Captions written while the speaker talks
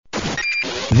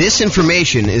This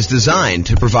information is designed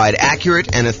to provide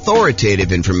accurate and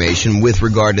authoritative information with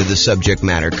regard to the subject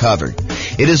matter covered.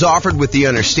 It is offered with the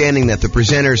understanding that the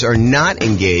presenters are not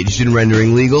engaged in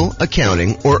rendering legal,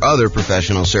 accounting, or other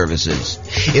professional services.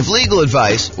 If legal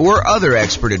advice or other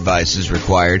expert advice is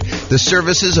required, the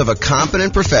services of a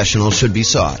competent professional should be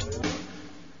sought.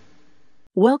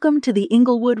 Welcome to the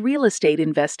Inglewood Real Estate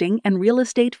Investing and Real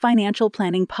Estate Financial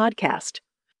Planning Podcast.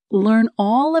 Learn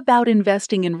all about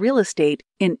investing in real estate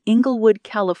in Inglewood,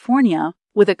 California,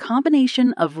 with a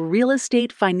combination of real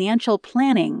estate financial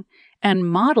planning and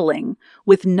modeling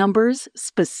with numbers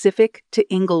specific to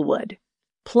Inglewood,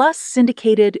 plus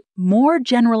syndicated, more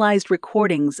generalized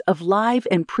recordings of live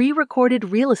and pre-recorded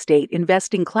real estate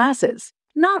investing classes,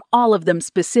 not all of them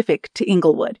specific to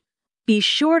Inglewood. Be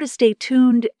sure to stay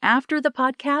tuned after the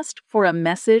podcast for a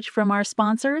message from our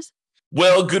sponsors.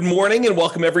 Well, good morning and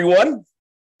welcome, everyone.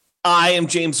 I am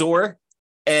James Orr,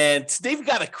 and today we've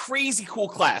got a crazy cool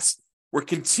class. We're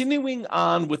continuing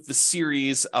on with the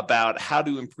series about how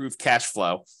to improve cash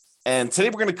flow. And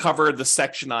today we're going to cover the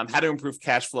section on how to improve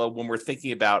cash flow when we're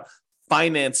thinking about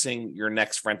financing your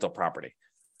next rental property.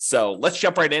 So let's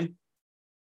jump right in,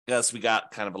 because we got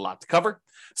kind of a lot to cover.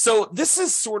 So this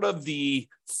is sort of the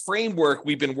framework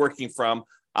we've been working from.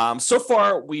 So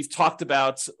far, we've talked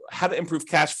about how to improve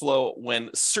cash flow when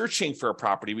searching for a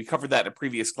property. We covered that in a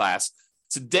previous class.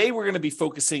 Today, we're going to be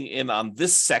focusing in on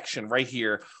this section right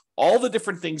here, all the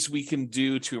different things we can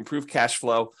do to improve cash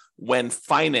flow when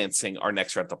financing our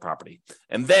next rental property.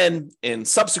 And then in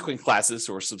subsequent classes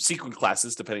or subsequent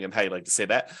classes, depending on how you like to say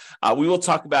that, we will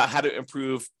talk about how to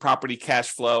improve property cash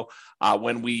flow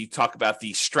when we talk about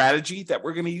the strategy that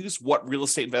we're going to use, what real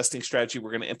estate investing strategy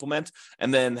we're going to implement,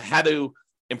 and then how to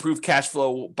improve cash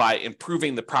flow by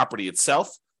improving the property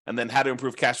itself, and then how to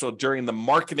improve cash flow during the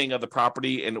marketing of the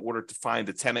property in order to find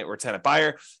a tenant or a tenant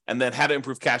buyer, and then how to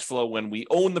improve cash flow when we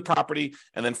own the property,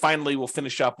 and then finally we'll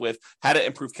finish up with how to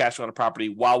improve cash flow on a property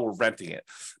while we're renting it.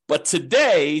 But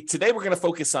today we're going to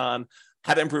focus on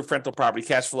how to improve rental property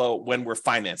cash flow when we're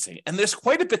financing, and there's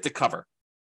quite a bit to cover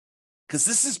because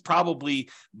this is probably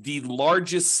the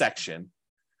largest section.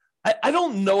 I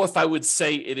don't know if I would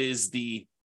say it is the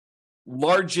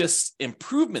largest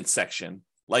improvement section,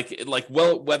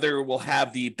 whether it will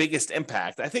have the biggest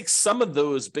impact. I think some of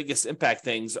those biggest impact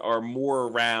things are more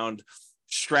around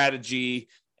strategy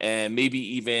and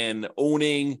maybe even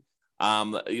owning.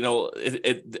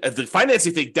 The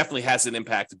financing thing definitely has an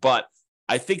impact, but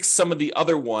I think some of the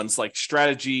other ones like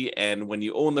strategy and when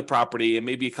you own the property and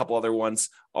maybe a couple other ones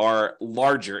are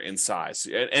larger in size.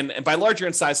 And by larger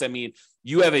in size, I mean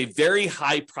you have a very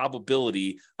high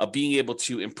probability of being able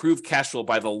to improve cash flow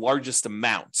by the largest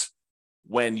amount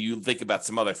when you think about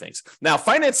some other things. Now,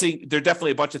 financing, there are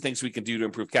definitely a bunch of things we can do to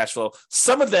improve cash flow.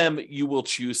 Some of them you will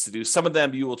choose to do. Some of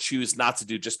them you will choose not to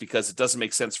do just because it doesn't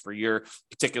make sense for your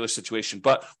particular situation.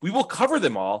 But we will cover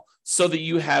them all so that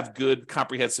you have good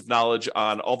comprehensive knowledge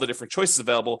on all the different choices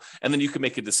available, and then you can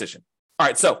make a decision. All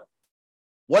right, so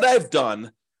what I've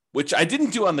done, which I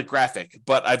didn't do on the graphic,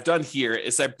 but I've done here,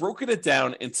 is I've broken it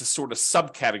down into sort of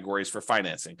subcategories for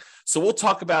financing. So we'll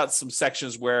talk about some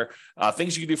sections where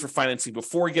things you can do for financing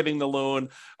before getting the loan,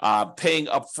 paying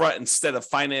upfront instead of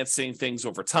financing things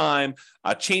over time,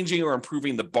 changing or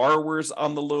improving the borrowers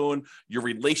on the loan, your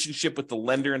relationship with the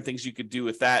lender and things you could do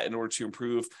with that in order to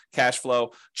improve cash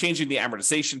flow, changing the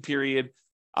amortization period,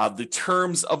 the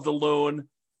terms of the loan,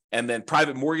 and then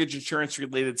private mortgage insurance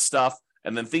related stuff.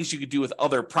 And then things you could do with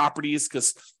other properties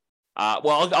because,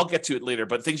 I'll get to it later,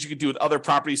 but things you could do with other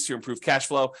properties to improve cash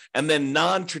flow. And then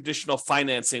non-traditional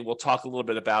financing, we'll talk a little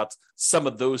bit about some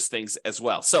of those things as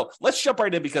well. So let's jump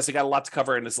right in because I got a lot to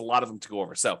cover and there's a lot of them to go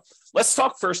over. So let's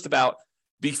talk first about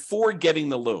before getting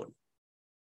the loan.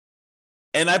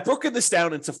 And I've broken this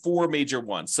down into four major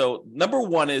ones. So number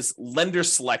one is lender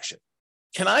selection.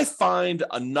 Can I find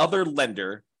another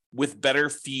lender with better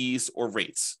fees or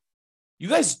rates? You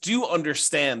guys do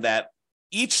understand that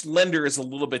each lender is a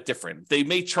little bit different. They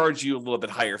may charge you a little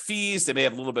bit higher fees. They may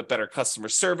have a little bit better customer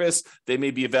service. They may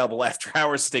be available after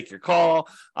hours to take your call.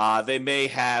 They may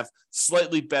have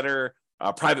slightly better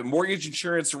private mortgage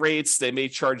insurance rates. They may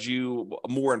charge you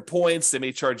more in points. They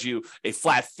may charge you a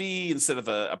flat fee instead of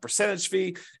a percentage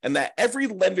fee. And that every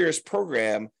lender's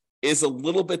program is a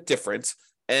little bit different.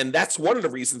 And that's one of the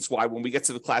reasons why when we get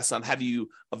to the class on how do you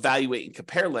evaluate and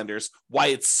compare lenders, why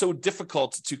it's so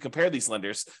difficult to compare these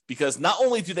lenders, because not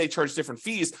only do they charge different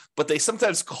fees, but they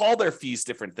sometimes call their fees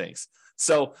different things.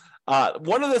 So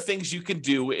one of the things you can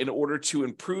do in order to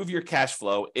improve your cash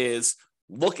flow is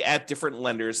look at different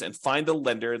lenders and find a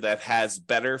lender that has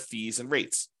better fees and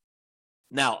rates.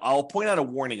 Now, I'll point out a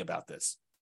warning about this.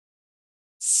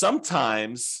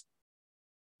 sometimes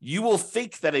you will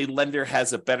think that a lender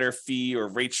has a better fee or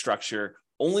rate structure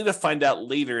only to find out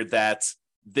later that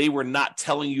they were not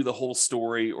telling you the whole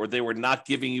story, or they were not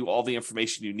giving you all the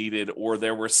information you needed, or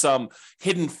there were some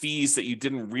hidden fees that you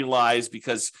didn't realize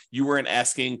because you weren't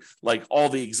asking like all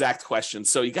the exact questions.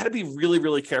 So you got to be really,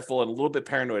 really careful and a little bit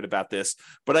paranoid about this.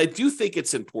 But I do think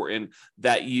it's important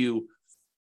that you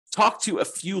talk to a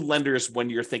few lenders when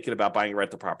you're thinking about buying a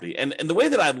rental property. And the way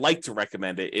that I'd like to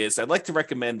recommend it is I'd like to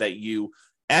recommend that you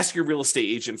ask your real estate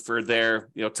agent for their,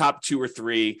 top 2 or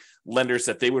 3 lenders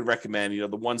that they would recommend,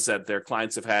 the ones that their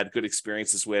clients have had good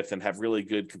experiences with and have really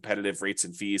good competitive rates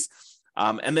and fees.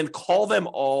 And then call them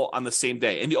all on the same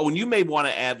day. And you may want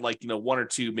to add 1 or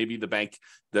 2, maybe the bank,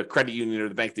 the credit union or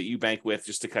the bank that you bank with,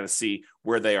 just to kind of see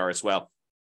where they are as well.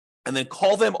 And then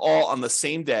call them all on the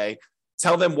same day.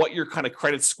 Tell them what your kind of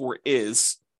credit score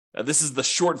is. This is the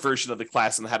short version of the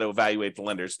class on how to evaluate the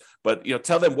lenders, but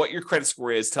tell them what your credit score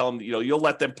is. Tell them you'll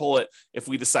let them pull it if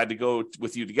we decide to go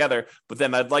with you together. But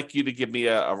then I'd like you to give me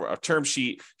a term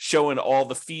sheet showing all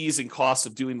the fees and costs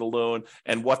of doing the loan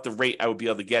and what the rate I would be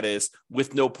able to get is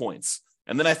with no points.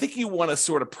 And then I think you want to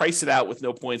sort of price it out with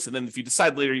no points. And then if you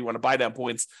decide later you want to buy down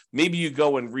points, maybe you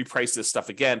go and reprice this stuff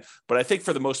again. But I think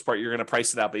for the most part, you're going to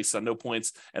price it out based on no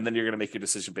points. And then you're going to make your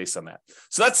decision based on that.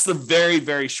 So that's the very,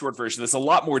 very short version. There's a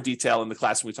lot more detail in the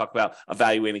class when we talk about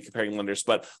evaluating, comparing lenders.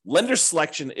 But lender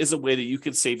selection is a way that you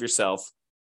can save yourself,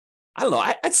 I don't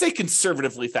know, I'd say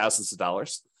conservatively thousands of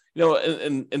dollars.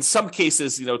 In some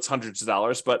cases, it's hundreds of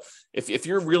dollars, but if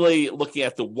you're really looking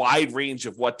at the wide range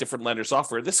of what different lenders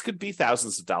offer, this could be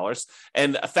thousands of dollars,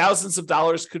 and thousands of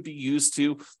dollars could be used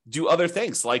to do other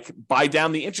things like buy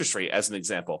down the interest rate as an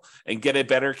example and get a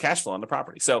better cash flow on the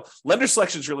property. So lender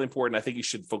selection is really important. I think you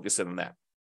should focus in on that.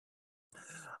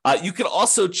 You can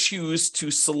also choose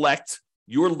to select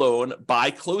your loan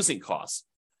by closing costs.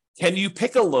 Can you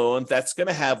pick a loan that's going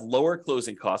to have lower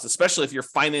closing costs, especially if you're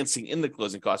financing in the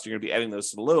closing costs, you're going to be adding those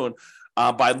to the loan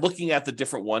by looking at the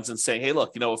different ones and saying, hey,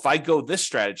 look, if I go this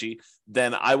strategy,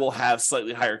 then I will have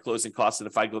slightly higher closing costs than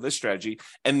if I go this strategy,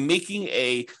 and making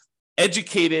a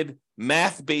educated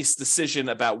math-based decision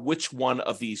about which one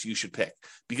of these you should pick,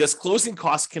 because closing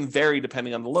costs can vary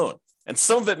depending on the loan. And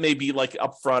some of it may be like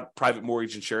upfront private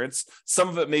mortgage insurance. Some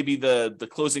of it may be the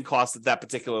closing costs that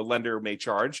particular lender may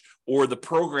charge, or the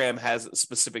program has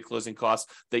specific closing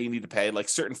costs that you need to pay, like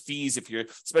certain fees,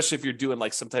 especially if you're doing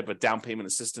like some type of down payment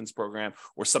assistance program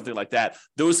or something like that.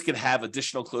 Those can have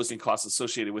additional closing costs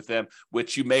associated with them,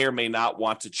 which you may or may not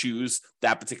want to choose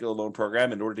that particular loan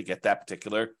program in order to get that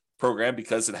particular program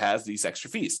because it has these extra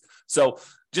fees. So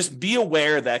just be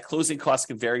aware that closing costs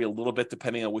can vary a little bit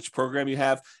depending on which program you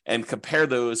have, and compare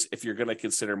those if you're going to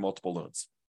consider multiple loans.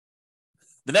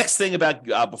 The next thing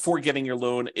about before getting your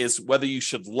loan is whether you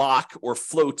should lock or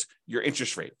float your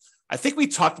interest rate. I think we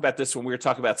talked about this when we were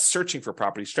talking about searching for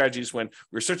property strategies when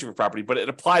we were searching for property, but it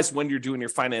applies when you're doing your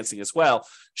financing as well.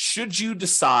 Should you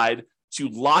decide to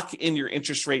lock in your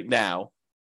interest rate now,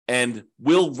 and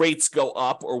will rates go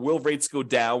up or will rates go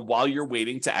down while you're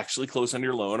waiting to actually close on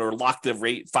your loan, or lock the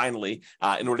rate finally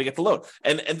in order to get the loan?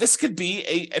 And this could be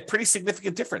a pretty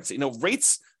significant difference.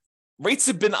 Rates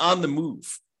have been on the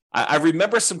move. I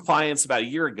remember some clients about a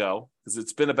year ago, because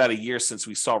it's been about a year since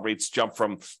we saw rates jump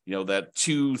from, that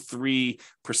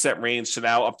 2-3% range to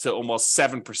now up to almost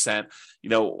 7%.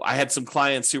 I had some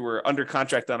clients who were under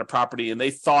contract on a property and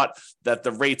they thought that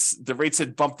the rates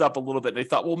had bumped up a little bit. They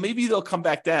thought, well, maybe they'll come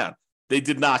back down. They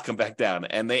did not come back down,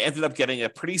 and they ended up getting a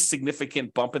pretty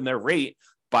significant bump in their rate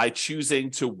by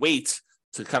choosing to wait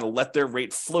to kind of let their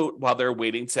rate float while they're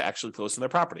waiting to actually close on their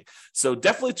property. So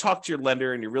definitely talk to your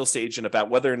lender and your real estate agent about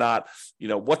whether or not,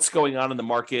 what's going on in the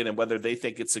market and whether they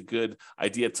think it's a good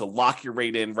idea to lock your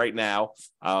rate in right now.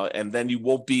 And then you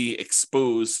won't be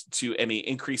exposed to any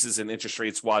increases in interest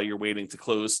rates while you're waiting to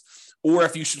close, or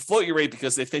if you should float your rate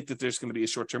because they think that there's going to be a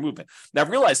short-term movement. Now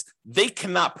realize they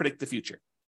cannot predict the future.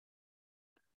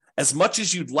 As much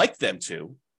as you'd like them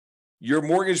to, your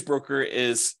mortgage broker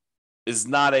is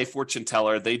not a fortune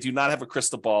teller. They do not have a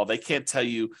crystal ball. They can't tell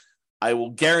you, I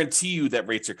will guarantee you that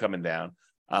rates are coming down,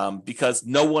 because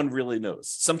no one really knows.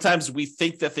 Sometimes we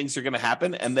think that things are going to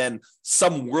happen, and then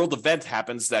some world event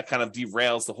happens that kind of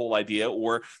derails the whole idea,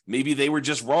 or maybe they were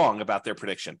just wrong about their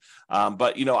prediction.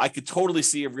 But I could totally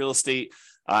see a real estate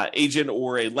agent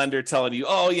or a lender telling you,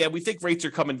 oh yeah, we think rates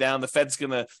are coming down. The Fed's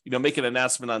going to, make an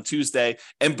announcement on Tuesday.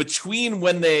 And between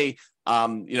when they,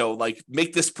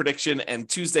 make this prediction and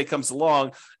Tuesday comes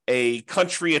along, a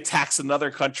country attacks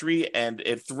another country and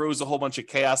it throws a whole bunch of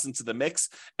chaos into the mix,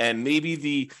 and maybe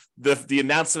the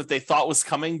announcement they thought was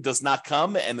coming does not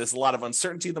come, and there's a lot of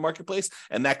uncertainty in the marketplace,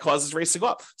 and that causes rates to go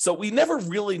up. So we never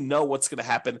really know what's going to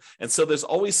happen, and so there's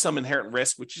always some inherent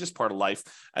risk, which is just part of life,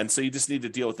 and so you just need to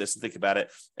deal with this and think about it.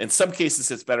 In some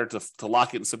cases, it's better to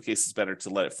lock it. In some cases, it's better to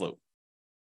let it float.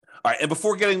 All right, and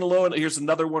before getting the loan, here's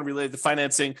another one related to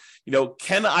financing.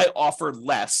 Can I offer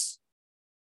less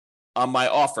on my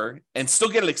offer and still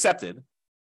get it accepted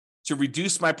to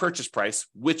reduce my purchase price,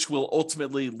 which will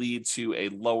ultimately lead to a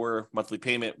lower monthly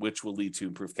payment, which will lead to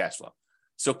improved cash flow?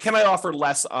 So can I offer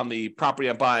less on the property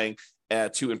I'm buying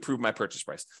to improve my purchase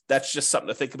price? That's just something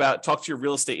to think about. Talk to your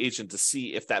real estate agent to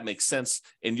see if that makes sense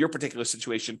in your particular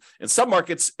situation. In some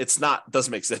markets,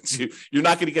 doesn't make sense. You're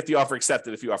not going to get the offer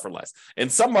accepted if you offer less. In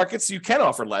some markets, you can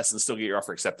offer less and still get your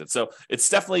offer accepted. So it's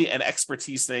definitely an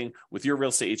expertise thing with your real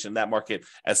estate agent in that market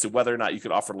as to whether or not you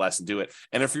could offer less and do it.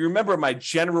 And if you remember my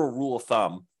general rule of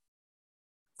thumb,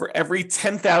 for every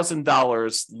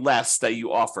 $10,000 less that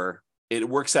you offer, it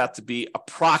works out to be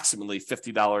approximately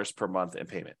 $50 per month in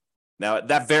payment. Now,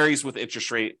 that varies with interest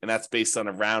rate, and that's based on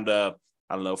around 4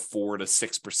 to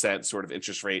 6% sort of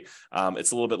interest rate.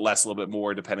 It's a little bit less, a little bit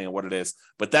more, depending on what it is.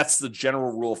 But that's the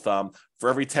general rule of thumb. For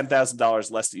every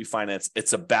 $10,000 less that you finance,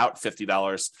 it's about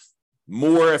 $50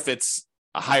 more if it's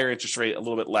a higher interest rate, a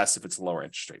little bit less if it's a lower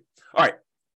interest rate. All right.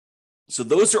 So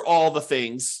those are all the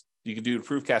things you can do to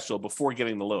improve cash flow before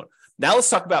getting the loan. Now let's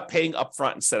talk about paying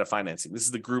upfront instead of financing. This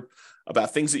is the group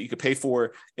about things that you could pay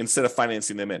for instead of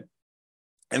financing them in.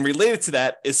 And related to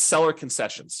that is seller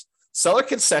concessions. Seller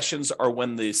concessions are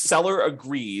when the seller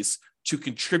agrees to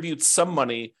contribute some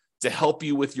money to help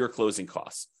you with your closing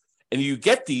costs. And you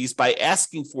get these by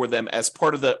asking for them as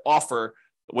part of the offer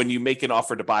when you make an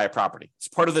offer to buy a property. It's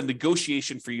part of the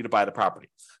negotiation for you to buy the property.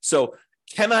 So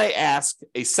can I ask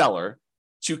a seller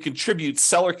to contribute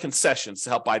seller concessions to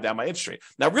help buy down my interest rate?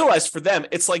 Now realize for them,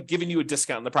 it's like giving you a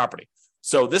discount on the property.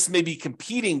 So this may be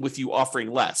competing with you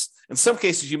offering less. In some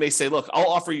cases, you may say, look, I'll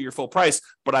offer you your full price,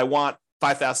 but I want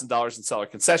 $5,000 in seller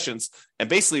concessions. And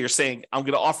basically you're saying, I'm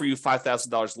going to offer you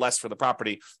 $5,000 less for the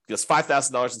property because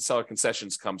 $5,000 in seller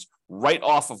concessions comes right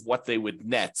off of what they would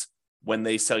net when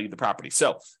they sell you the property.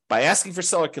 So by asking for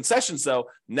seller concessions, though,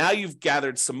 now you've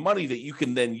gathered some money that you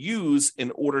can then use in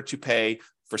order to pay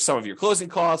for some of your closing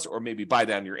costs, or maybe buy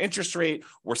down your interest rate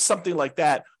or something like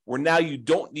that, where now you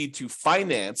don't need to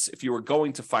finance if you were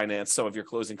going to finance some of your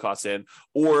closing costs in,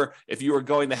 or if you were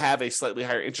going to have a slightly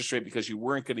higher interest rate because you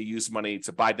weren't going to use money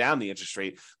to buy down the interest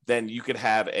rate, then you could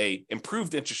have a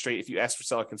improved interest rate if you ask for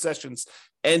seller concessions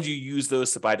and you use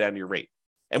those to buy down your rate.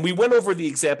 And we went over the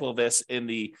example of this in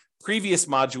the previous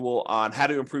module on how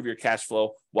to improve your cash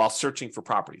flow while searching for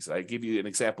properties. I give you an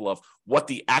example of what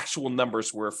the actual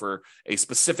numbers were for a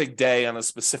specific day on a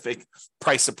specific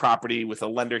price of property with a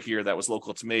lender here that was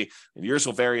local to me. And yours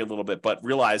will vary a little bit, but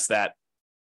realize that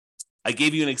I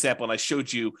gave you an example and I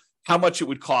showed you how much it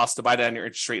would cost to buy down your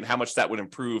interest rate and how much that would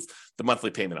improve the monthly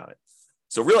payment on it.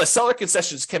 So realize seller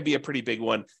concessions can be a pretty big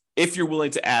one if you're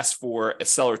willing to ask for a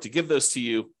seller to give those to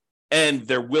you and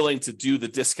they're willing to do the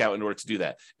discount in order to do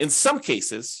that. In some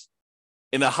cases,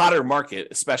 in a hotter market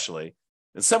especially,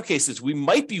 in some cases, we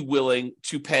might be willing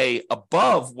to pay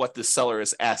above what the seller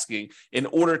is asking in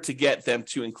order to get them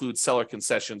to include seller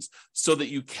concessions so that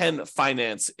you can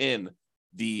finance in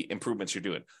the improvements you're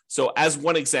doing. So as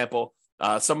one example,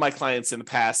 some of my clients in the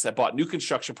past have bought new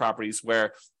construction properties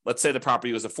where, let's say the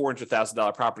property was a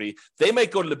 $400,000 property. They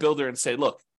might go to the builder and say,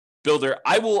 look, builder,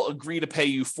 I will agree to pay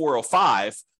you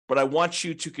 $405,000, but I want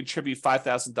you to contribute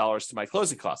 $5,000 to my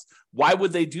closing costs. Why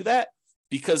would they do that?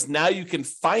 Because now you can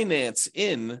finance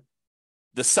in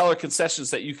the seller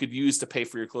concessions that you could use to pay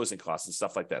for your closing costs and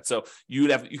stuff like that. So you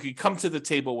could come to the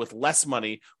table with less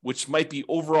money, which might be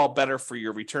overall better for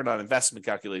your return on investment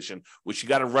calculation, which you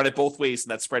got to run it both ways in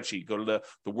that spreadsheet. Go to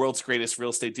the world's greatest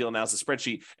real estate deal analysis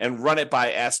spreadsheet and run it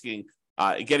by asking,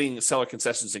 getting seller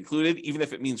concessions included, even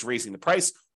if it means raising the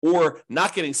price, or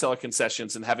not getting seller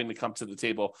concessions and having to come to the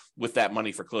table with that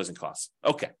money for closing costs.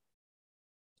 Okay.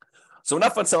 So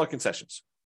enough on seller concessions.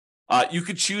 You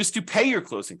could choose to pay your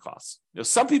closing costs.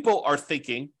 Some people are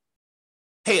thinking,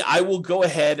 hey, I will go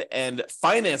ahead and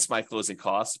finance my closing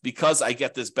costs because I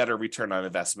get this better return on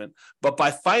investment. But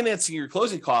by financing your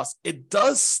closing costs, it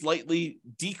does slightly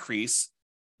decrease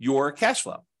your cash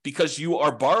flow because you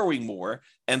are borrowing more.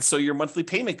 And so your monthly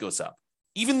payment goes up.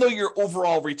 Even though your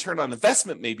overall return on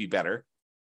investment may be better,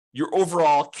 your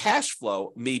overall cash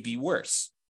flow may be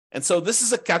worse. And so this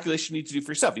is a calculation you need to do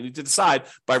for yourself. You need to decide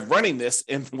by running this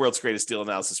in the world's greatest deal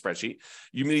analysis spreadsheet.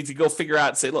 You need to go figure out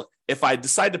and say, look, if I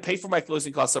decide to pay for my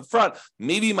closing costs up front,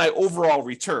 maybe my overall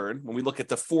return, when we look at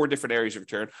the 4 different areas of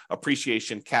return,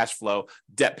 appreciation, cash flow,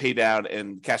 debt pay down,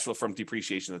 and cash flow from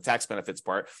depreciation, the tax benefits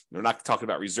part. We're not talking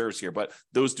about reserves here, but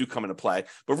those do come into play.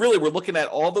 But really, we're looking at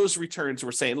all those returns.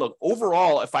 We're saying, look,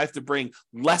 overall, if I have to bring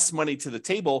less money to the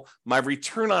table, my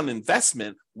return on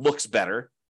investment looks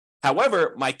better.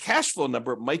 However, my cash flow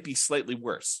number might be slightly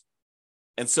worse.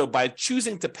 And so by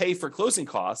choosing to pay for closing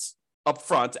costs up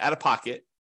front out of pocket,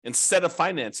 instead of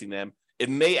financing them, it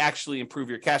may actually improve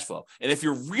your cash flow. And if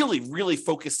you're really, really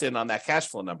focused in on that cash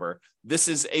flow number, this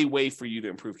is a way for you to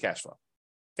improve cash flow.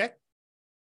 Okay?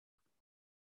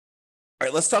 All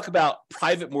right, let's talk about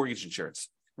private mortgage insurance.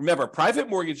 Remember, private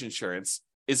mortgage insurance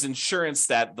is insurance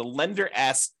that the lender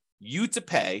asks you to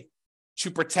pay to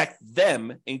protect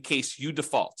them in case you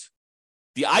default.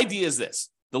 The idea is this.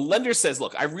 The lender says,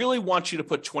 look, I really want you to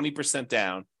put 20%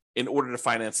 down in order to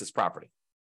finance this property.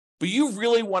 But you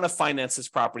really want to finance this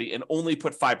property and only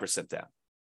put 5% down.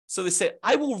 So they say,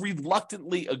 I will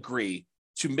reluctantly agree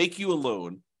to make you a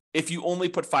loan if you only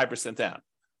put 5% down.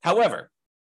 However,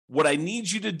 what I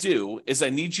need you to do is I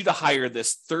need you to hire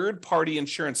this third-party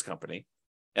insurance company,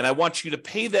 and I want you to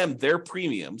pay them their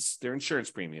premiums, their insurance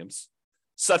premiums,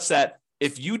 such that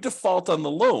if you default on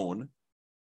the loan,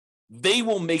 they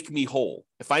will make me whole.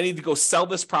 If I need to go sell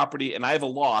this property and I have a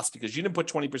loss because you didn't put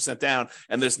 20% down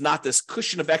and there's not this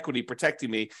cushion of equity protecting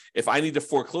me, if I need to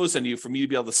foreclose on you for me to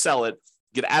be able to sell it,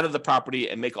 get out of the property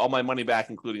and make all my money back,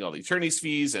 including all the attorney's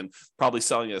fees and probably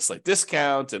selling it at a slight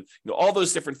discount and all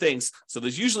those different things. So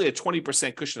there's usually a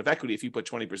 20% cushion of equity if you put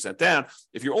 20% down.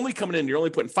 If you're only coming in, you're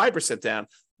only putting 5% down,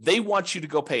 they want you to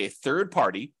go pay a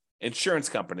third-party insurance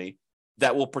company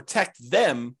that will protect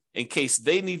them in case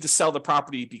they need to sell the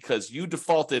property because you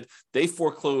defaulted, they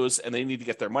foreclose, and they need to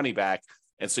get their money back.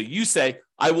 And so you say,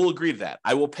 I will agree to that.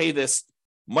 I will pay this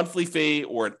monthly fee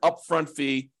or an upfront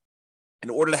fee in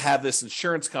order to have this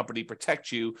insurance company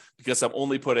protect you because I'm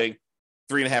only putting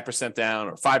 3.5% down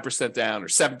or 5% down or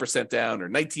 7% down or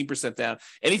 19% down.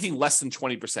 Anything less than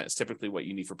 20% is typically what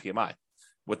you need for PMI,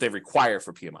 what they require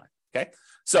for PMI. Okay.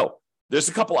 So there's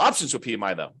a couple options with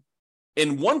PMI though.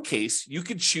 In one case, you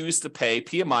could choose to pay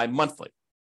PMI monthly.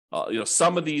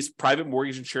 Some of these private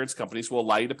mortgage insurance companies will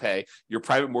allow you to pay your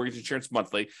private mortgage insurance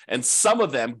monthly, and some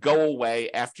of them go away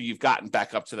after you've gotten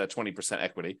back up to that 20%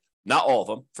 equity. Not all of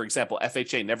them. For example,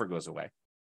 FHA never goes away.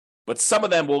 But some of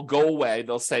them will go away.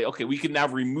 They'll say, okay, we can now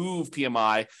remove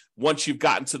PMI once you've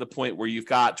gotten to the point where you've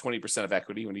got 20% of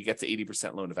equity, when you get to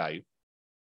 80% loan to value.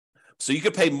 So you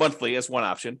could pay monthly as one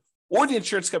option. Or the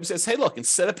insurance company says, hey, look,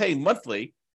 instead of paying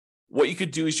monthly, what you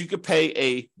could do is you could pay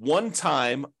a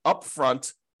one-time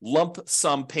upfront lump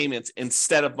sum payment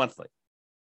instead of monthly.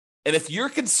 And if you're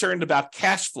concerned about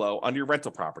cash flow on your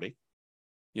rental property,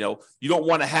 you don't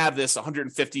want to have this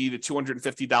 $150 to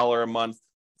 $250 a month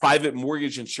private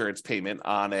mortgage insurance payment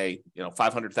on a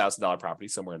 $500,000 property,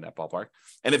 somewhere in that ballpark.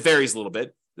 And it varies a little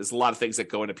bit. There's a lot of things that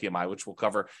go into PMI, which we'll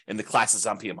cover in the classes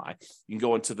on PMI. You can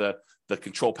go into the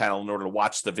control panel in order to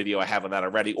watch the video I have on that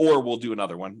already, or we'll do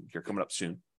another one here coming up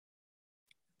soon.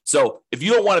 So if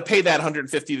you don't want to pay that $150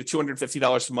 to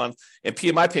 $250 a month in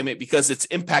PMI payment because it's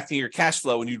impacting your cash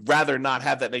flow and you'd rather not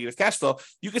have that negative cash flow,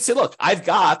 you could say, look, I've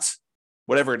got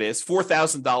whatever it is,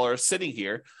 $4,000 sitting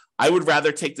here. I would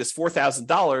rather take this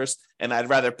 $4,000 and I'd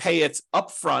rather pay it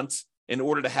upfront in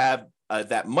order to have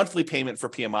that monthly payment for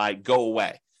PMI go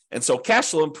away. And so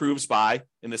cash flow improves by,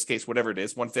 in this case, whatever it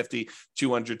is, $150,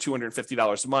 $200,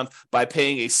 $250 a month by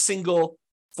paying a single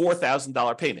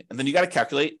 $4,000 payment. And then you got to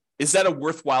calculate, is that a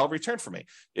worthwhile return for me?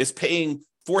 Is paying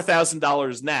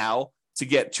 $4,000 now to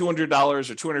get $200 or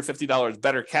 $250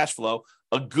 better cash flow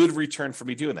a good return for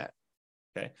me doing that?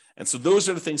 Okay. And so those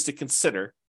are the things to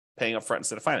consider paying upfront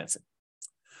instead of financing.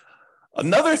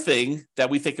 Another thing that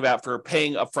we think about for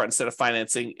paying upfront instead of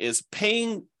financing is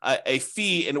paying a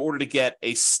fee in order to get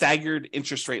a staggered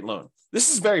interest rate loan.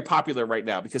 This is very popular right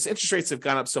now because interest rates have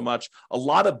gone up so much. A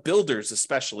lot of builders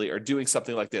especially are doing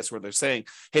something like this where they're saying,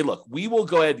 hey, look, we will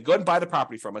go ahead and buy the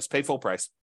property from us, pay full price,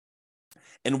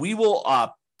 and we will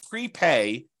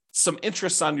prepay some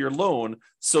interest on your loan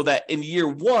so that in year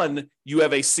one, you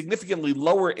have a significantly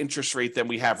lower interest rate than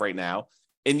we have right now.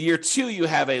 In year two, you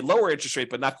have a lower interest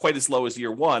rate, but not quite as low as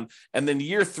year one. And then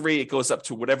year three, it goes up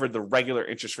to whatever the regular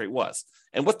interest rate was.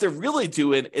 And what they're really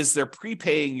doing is they're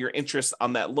prepaying your interest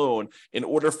on that loan in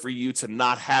order for you to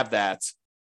not have that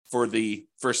for the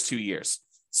first 2 years.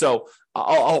 So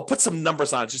I'll put some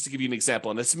numbers on it just to give you an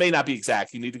example. And this may not be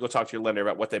exact. You need to go talk to your lender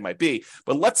about what they might be.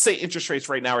 But let's say interest rates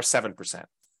right now are 7%.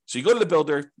 So you go to the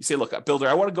builder, you say, look, builder,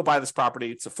 I want to go buy this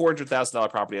property. It's a $400,000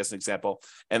 property as an example,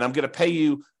 and I'm going to pay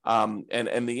you, and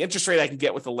the interest rate I can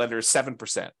get with the lender is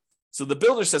 7%. So the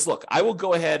builder says, look, I will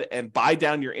go ahead and buy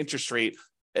down your interest rate,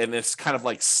 and it's kind of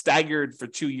like staggered for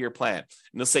 2-year plan.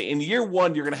 And they'll say in year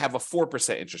 1, you're going to have a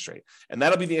 4% interest rate, and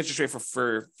that'll be the interest rate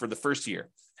for the first year.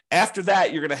 After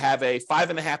that, you're going to have a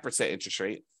 5.5% interest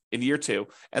rate in year 2.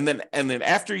 And then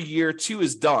after year 2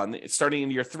 is done, starting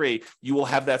in year 3, you will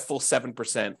have that full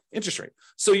 7% interest rate.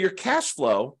 So your cash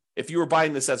flow, if you were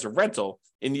buying this as a rental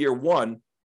in year 1,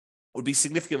 would be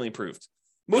significantly improved.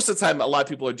 Most of the time, a lot of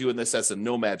people are doing this as a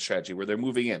nomad strategy where they're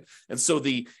moving in. And so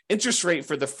the interest rate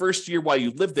for the first year while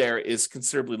you live there is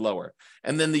considerably lower.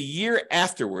 And then the year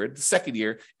afterward, the second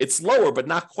year, it's lower, but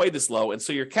not quite as low. And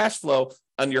so your cash flow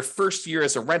on your first year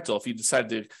as a rental, if you decide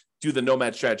to do the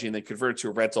nomad strategy and then convert it to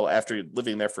a rental after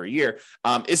living there for a year,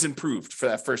 is improved for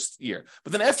that first year.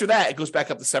 But then after that, it goes back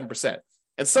up to 7%.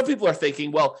 And some people are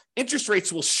thinking, well, interest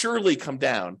rates will surely come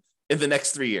down in the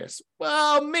next 3 years.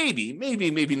 Well, maybe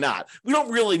not. We don't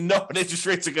really know what interest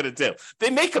rates are going to do. They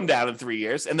may come down in 3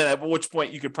 years, and then at which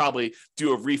point you could probably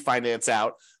do a refinance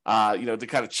out, to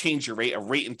kind of change your rate, a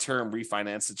rate and term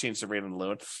refinance to change the rate on the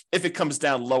loan, if it comes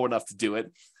down low enough to do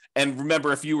it. And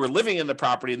remember, if you were living in the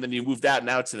property and then you moved out and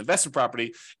now it's an investment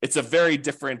property, it's a very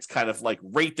different kind of like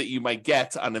rate that you might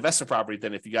get on investment property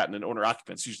than if you got in an owner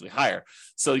occupant. It's usually higher.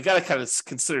 So you got to kind of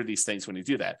consider these things when you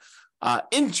do that.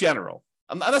 In general,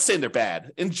 I'm not saying they're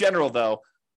bad. In general, though,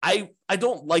 I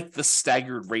don't like the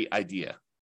staggered rate idea.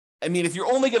 I mean, if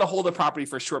you're only going to hold a property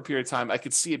for a short period of time, I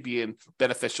could see it being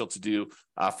beneficial to do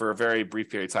for a very brief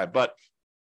period of time. But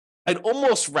I'd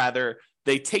almost rather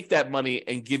they take that money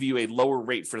and give you a lower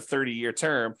rate for a 30-year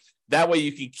term. That way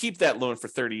you can keep that loan for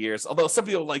 30 years. Although some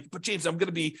people are like, but James, I'm going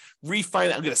to be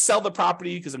refinance. I'm going to sell the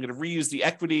property because I'm going to reuse the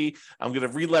equity. I'm going to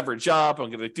re-leverage up. I'm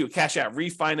going to do a cash out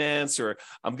refinance, or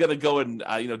I'm going to go and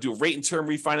do a rate and term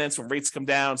refinance when rates come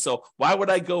down. So why would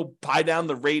I go buy down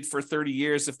the rate for 30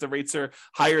 years if the rates are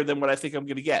higher than what I think I'm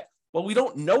going to get? Well, we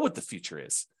don't know what the future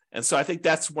is. And so I think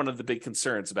that's one of the big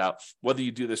concerns about whether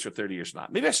you do this for 30 years or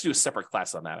not. Maybe I should do a separate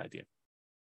class on that idea.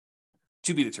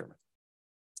 To be determined.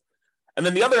 And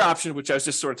then the other option, which I was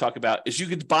just sort of talking about, is you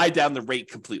could buy down the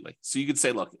rate completely. So you could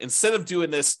say, look, instead of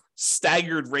doing this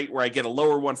staggered rate where I get a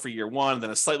lower one for year 1, then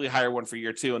a slightly higher one for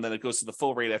year 2, and then it goes to the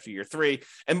full rate after year 3.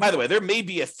 And by the way, there may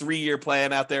be a 3-year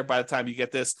plan out there by the time you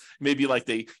get this. Maybe like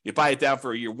you buy it down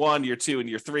for year 1, year 2, and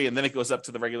year 3, and then it goes up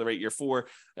to the regular rate year 4.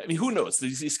 I mean, who knows?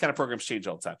 These kind of programs change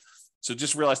all the time. So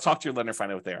just realize, talk to your lender,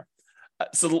 find out what they are.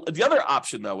 So the other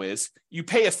option, though, is you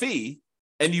pay a fee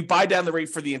and you buy down the rate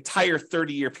for the entire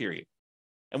 30-year period.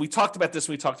 And we talked about this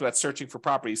when we talked about searching for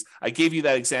properties. I gave you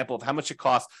that example of how much it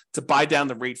costs to buy down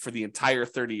the rate for the entire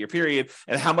 30-year period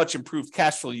and how much improved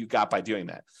cash flow you got by doing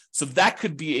that. So that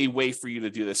could be a way for you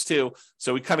to do this too.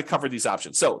 So we kind of covered these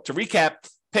options. So to recap,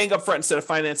 paying upfront instead of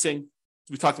financing.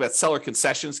 We talked about seller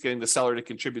concessions, getting the seller to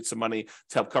contribute some money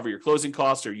to help cover your closing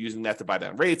costs or using that to buy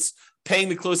down rates. Paying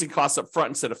the closing costs up front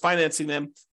instead of financing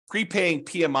them. Prepaying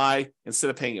PMI instead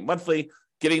of paying it monthly.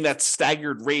 Getting that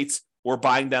staggered rate or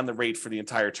buying down the rate for the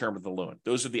entire term of the loan.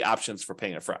 Those are the options for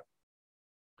paying up front.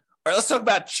 All right, let's talk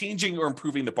about changing or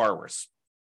improving the borrowers.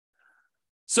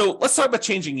 So let's talk about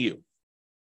changing you.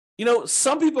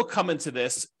 Some people come into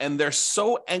this and they're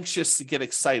so anxious to get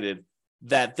excited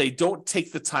that they don't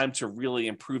take the time to really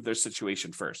improve their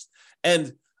situation first.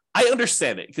 And I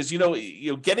understand it because,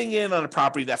 getting in on a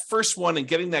property, that first one, and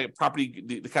getting that property,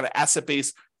 the kind of asset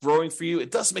base growing for you,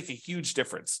 it does make a huge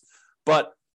difference.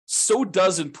 But so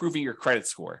does improving your credit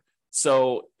score.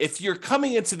 So if you're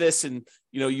coming into this and,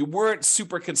 you weren't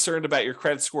super concerned about your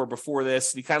credit score before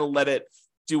this, and you kind of let it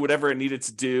do whatever it needed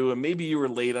to do, and maybe you were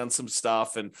late on some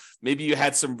stuff, and maybe you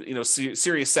had some,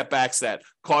 serious setbacks that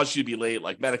caused you to be late,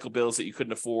 like medical bills that you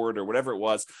couldn't afford or whatever it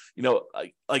was,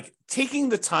 like taking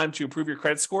the time to improve your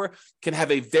credit score can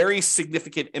have a very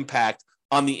significant impact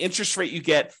on the interest rate you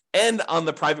get and on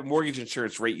the private mortgage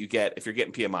insurance rate you get if you're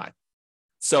getting PMI.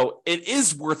 So it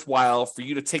is worthwhile for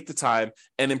you to take the time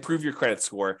and improve your credit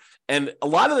score. And a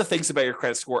lot of the things about your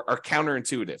credit score are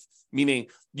counterintuitive, meaning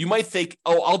you might think,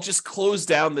 oh, I'll just close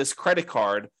down this credit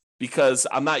card because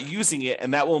I'm not using it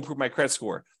and that will improve my credit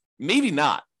score. Maybe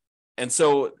not. And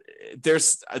so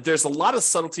there's a lot of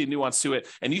subtlety and nuance to it.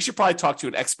 And you should probably talk to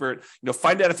an expert,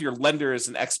 find out if your lender is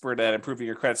an expert at improving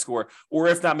your credit score, or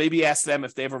if not, maybe ask them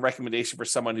if they have a recommendation for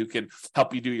someone who can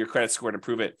help you do your credit score and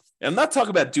improve it. And I'm not talking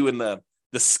about doing the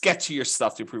sketchier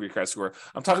stuff to improve your credit score.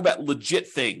 I'm talking about legit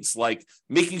things like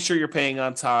making sure you're paying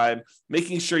on time,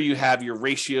 making sure you have your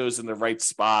ratios in the right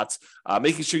spots,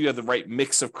 making sure you have the right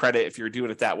mix of credit if you're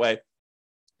doing it that way.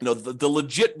 the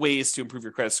legit ways to improve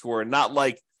your credit score, not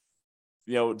like,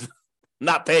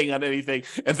 not paying on anything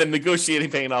and then negotiating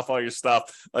paying off all your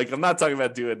stuff. Like, I'm not talking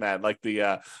about doing that, like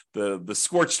the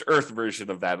scorched earth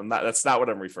version of that. That's not what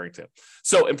I'm referring to.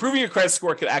 So improving your credit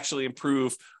score could actually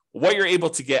improve what you're able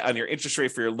to get on your interest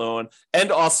rate for your loan, and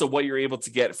also what you're able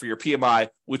to get for your PMI,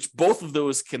 which both of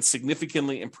those can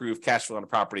significantly improve cash flow on a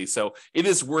property. So it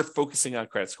is worth focusing on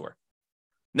credit score.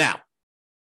 Now,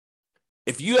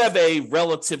 if you have a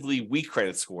relatively weak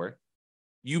credit score,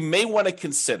 you may want to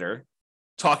consider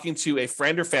talking to a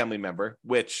friend or family member,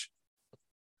 which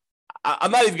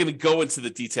I'm not even going to go into the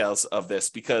details of this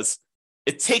because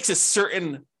it takes a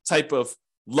certain type of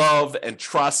love and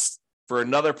trust for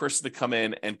another person to come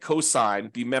in and co-sign,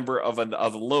 be member of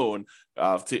a loan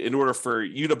in order for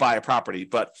you to buy a property.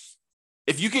 But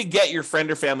if you can get your friend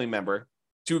or family member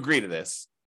to agree to this,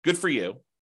 good for you.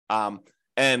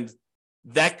 And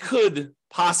that could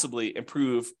possibly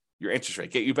improve your interest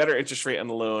rate, get you better interest rate on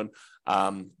the loan.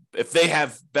 If they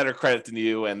have better credit than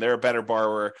you and they're a better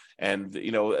borrower, and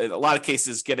in a lot of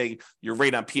cases, getting your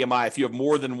rate on PMI, if you have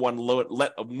more than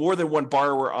one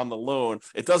borrower on the loan,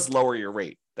 it does lower your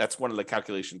rate. That's one of the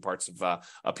calculation parts of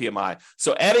a PMI.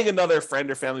 So adding another friend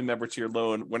or family member to your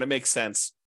loan when it makes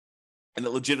sense, and it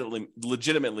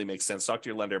legitimately makes sense, talk to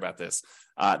your lender about this.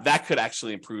 That could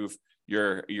actually improve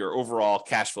your overall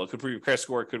cash flow. It could improve your credit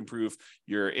score. It could improve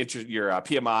your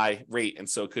PMI rate, and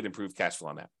so it could improve cash flow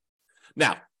on that.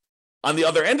 Now, on the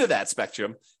other end of that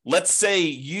spectrum, let's say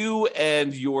you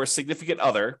and your significant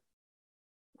other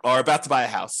are about to buy a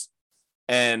house,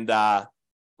 and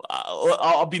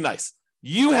I'll be nice.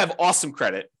 You have awesome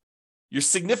credit. Your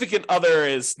significant other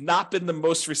has not been the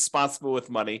most responsible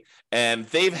with money, and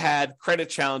they've had credit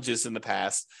challenges in the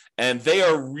past, and they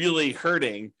are really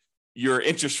hurting your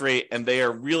interest rate, and they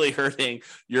are really hurting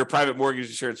your private mortgage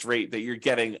insurance rate that you're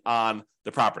getting on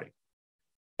the property.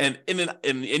 And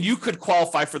you could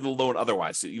qualify for the loan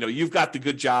otherwise. You've got the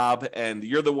good job, and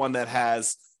you're the one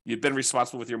that you've been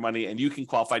responsible with your money, and you can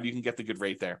qualify. You can get the good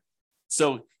rate there.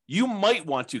 So you might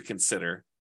want to consider,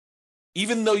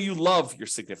 even though you love your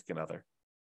significant other,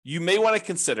 you may want to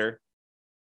consider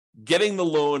getting the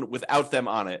loan without them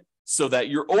on it, so that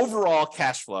your overall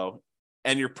cash flow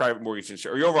and your private mortgage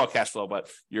insurance, or your overall cash flow, but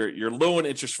your loan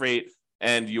interest rate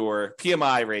and your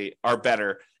PMI rate are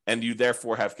better, and you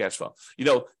therefore have cash flow.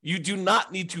 You do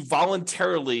not need to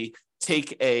voluntarily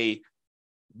take a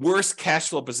worse cash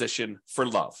flow position for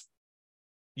love.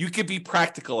 You could be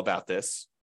practical about this.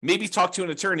 Maybe talk to an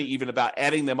attorney even about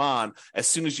adding them on as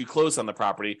soon as you close on the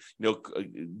property,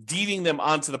 deeding them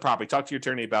onto the property. Talk to your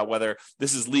attorney about whether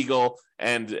this is legal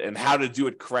and how to do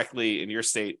it correctly in your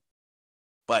state.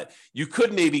 But you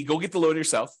could maybe go get the loan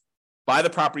yourself, buy the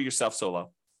property yourself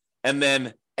solo, and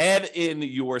then add in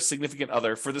your significant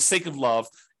other for the sake of love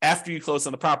after you close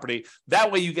on the property.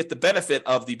 That way you get the benefit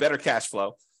of the better cash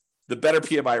flow, the better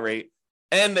PMI rate,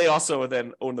 and they also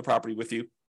then own the property with you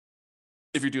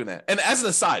if you're doing that. And as an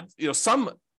aside, some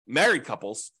married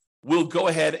couples will go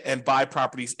ahead and buy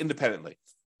properties independently.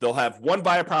 They'll have one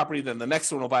buy a property, then the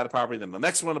next one will buy the property, then the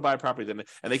next one will buy a property, and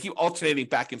they keep alternating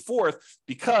back and forth,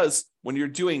 because when you're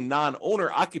doing non-owner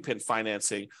occupant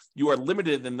financing, you are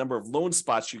limited in the number of loan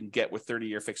spots you can get with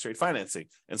 30-year fixed rate financing.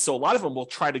 And so a lot of them will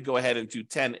try to go ahead and do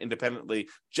 10 independently,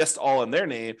 just all in their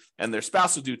name, and their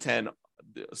spouse will do 10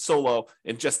 solo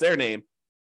in just their name.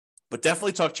 But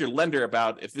definitely talk to your lender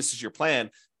about if this is your plan,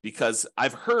 because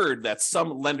I've heard that some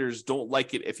lenders don't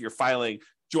like it if you're filing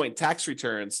joint tax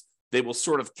returns. They will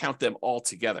sort of count them all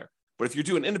together. But if you're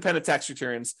doing independent tax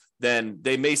returns, then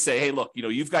they may say, hey, look,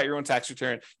 you've got your own tax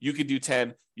return. You could do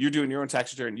 10. You're doing your own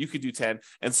tax return. You could do 10.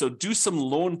 And so do some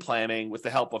loan planning with the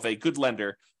help of a good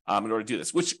lender in order to do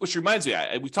this, which reminds me,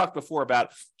 we talked before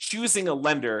about choosing a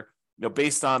lender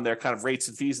based on their kind of rates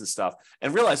and fees and stuff,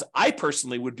 and realize I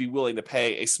personally would be willing to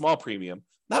pay a small premium,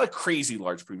 not a crazy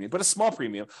large premium, but a small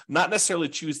premium, not necessarily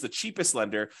choose the cheapest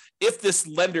lender if this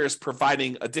lender is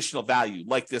providing additional value,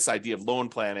 like this idea of loan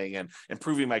planning and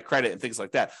improving my credit and things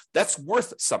like that. That's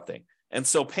worth something. And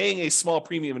so paying a small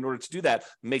premium in order to do that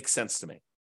makes sense to me.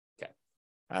 Okay.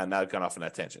 Now I've gone off on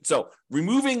that tangent. So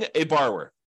removing a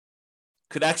borrower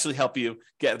could actually help you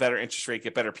get a better interest rate,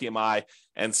 get better PMI.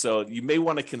 And so you may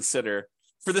want to consider,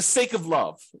 for the sake of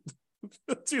love,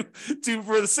 for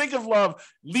the sake of love,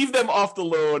 leave them off the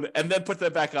loan and then put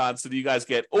them back on, so that you guys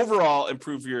get overall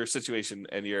improve your situation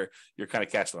and your kind of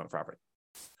cash flow on the property.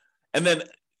 And then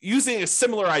using a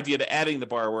similar idea to adding the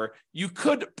borrower, you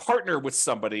could partner with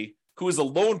somebody who is a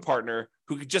loan partner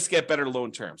who could just get better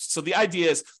loan terms. So the idea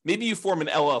is maybe you form an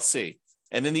LLC,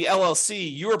 And in the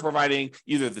LLC, you are providing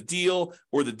either the deal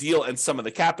and some of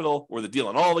the capital or the deal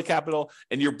and all the capital.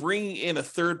 And you're bringing in a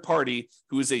third party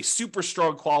who is a super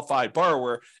strong qualified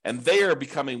borrower. And they are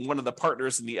becoming one of the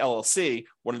partners in the LLC,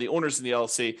 one of the owners in the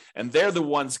LLC. And they're the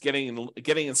ones getting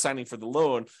and signing for the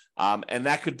loan. And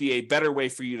that could be a better way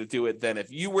for you to do it than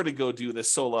if you were to go do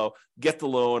this solo, get the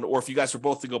loan, or if you guys were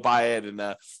both to go buy it and,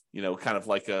 kind of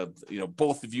like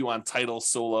both of you on title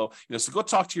solo, so go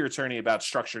talk to your attorney about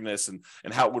structuring this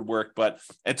and how it would work,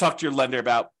 and talk to your lender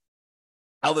about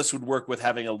how this would work with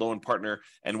having a loan partner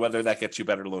and whether that gets you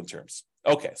better loan terms.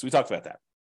 Okay, so we talked about that.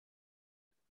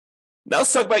 Now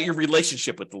let's talk about your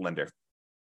relationship with the lender.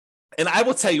 And I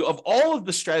will tell you, of all of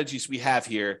the strategies we have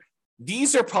here,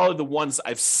 these are probably the ones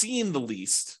I've seen the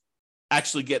least,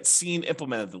 actually get seen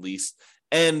implemented the least,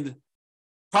 and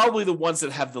probably the ones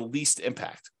that have the least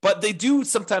impact. But they do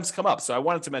sometimes come up, so I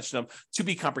wanted to mention them to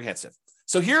be comprehensive.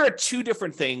 So here are two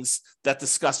different things that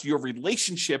discuss your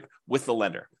relationship with the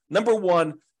lender. Number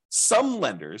one, some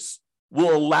lenders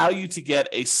will allow you to get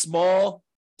a small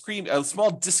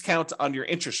discount on your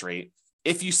interest rate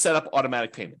if you set up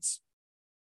automatic payments.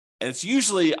 And it's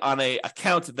usually on an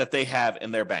account that they have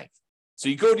in their bank. So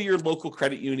you go to your local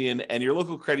credit union, and your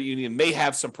local credit union may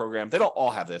have some program. They don't all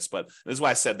have this, but this is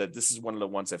why I said that this is one of the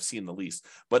ones I've seen the least.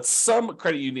 But some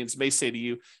credit unions may say to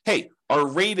you, hey, our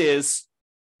rate is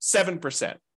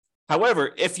 7%.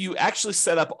 However, if you actually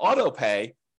set up auto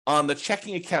pay on the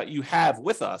checking account you have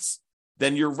with us,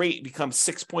 then your rate becomes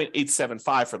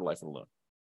 6.875 for the life of the loan.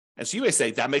 And so you may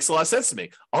say, that makes a lot of sense to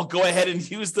me. I'll go ahead and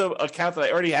use the account that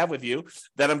I already have with you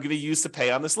that I'm going to use to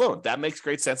pay on this loan. That makes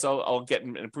great sense. I'll get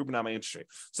an improvement on my interest rate.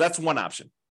 So that's one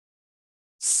option.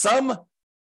 Some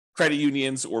credit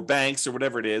unions or banks or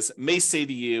whatever it is may say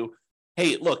to you,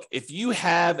 hey, look, if you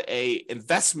have a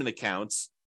investment account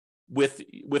with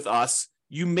us,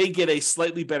 you may get a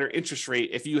slightly better interest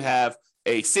rate if you have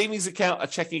a savings account, a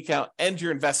checking account, and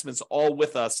your investments all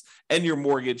with us and your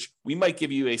mortgage. We might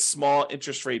give you a small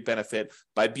interest rate benefit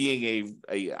by being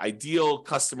a ideal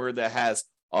customer that has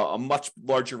a much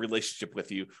larger relationship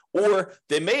with you. Or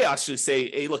they may actually say,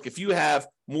 hey, look, if you have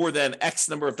more than X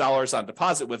number of dollars on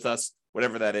deposit with us,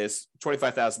 whatever that is,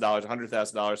 $25,000,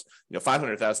 $100,000,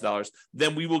 $500,000,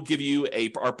 then we will give you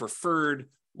our preferred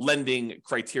lending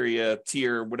criteria,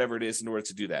 tier, whatever it is, in order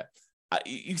to do that.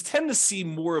 You tend to see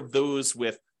more of those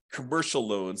with commercial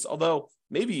loans, although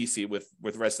maybe you see it with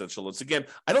residential loans. Again,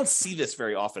 I don't see this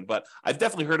very often, but I've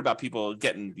definitely heard about people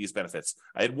getting these benefits.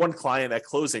 I had one client at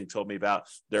closing told me about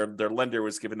their lender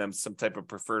was giving them some type of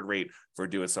preferred rate for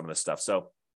doing some of this stuff.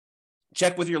 So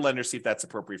check with your lender, see if that's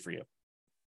appropriate for you.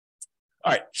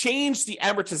 All right, change the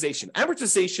amortization.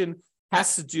 Amortization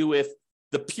has to do with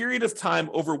the period of time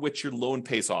over which your loan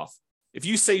pays off. If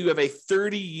you say you have a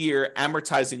 30-year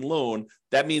amortizing loan,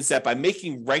 that means that by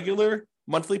making regular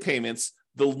monthly payments,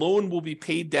 the loan will be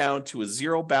paid down to a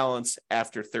zero balance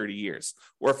after 30 years.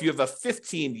 Or if you have a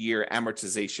 15-year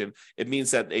amortization, it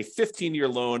means that a 15-year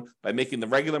loan, by making the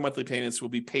regular monthly payments, will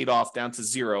be paid off down to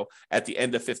zero at the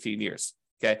end of 15 years.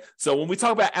 Okay, so when we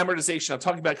talk about amortization, I'm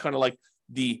talking about kind of like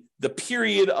the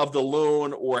period of the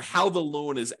loan or how the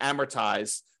loan is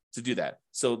amortized to do that.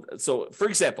 So for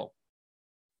example,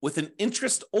 with an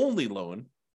interest-only loan,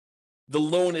 the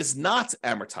loan is not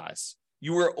amortized.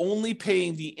 You are only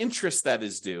paying the interest that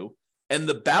is due, and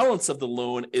the balance of the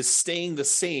loan is staying the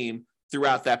same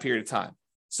throughout that period of time.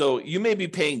 So you may be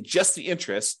paying just the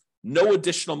interest, no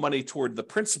additional money toward the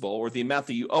principal or the amount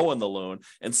that you owe on the loan,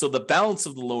 and so the balance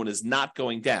of the loan is not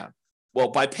going down. Well,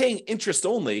 by paying interest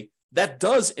only, that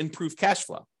does improve cash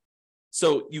flow.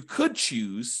 So you could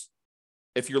choose,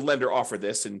 if your lender offered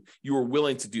this and you were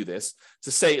willing to do this,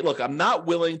 to say, look, I'm not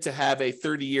willing to have a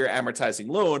 30-year amortizing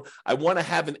loan. I want to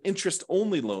have an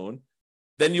interest-only loan.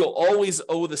 Then you'll always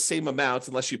owe the same amount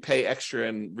unless you pay extra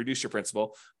and reduce your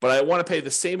principal. But I want to pay the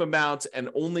same amount and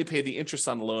only pay the interest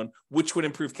on the loan, which would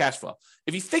improve cash flow.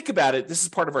 If you think about it, this is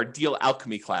part of our deal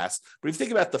alchemy class. But if you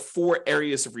think about the 4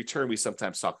 areas of return we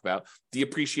sometimes talk about, the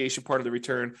appreciation part of the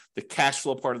return, the cash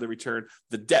flow part of the return,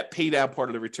 the debt pay down part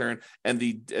of the return, and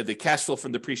the cash flow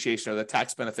from depreciation or the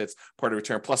tax benefits part of the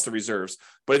return, plus the reserves.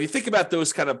 But if you think about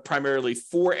those kind of primarily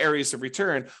 4 areas of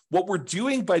return, what we're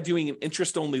doing by doing an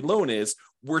interest-only loan is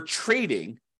we're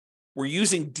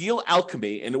using deal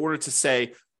alchemy in order to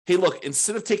say, hey, look,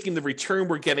 instead of taking the return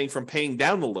we're getting from paying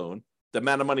down the loan, the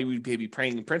amount of money we'd be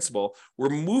paying in principal, we're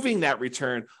moving that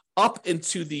return up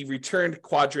into the return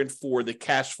quadrant for the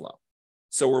cash flow.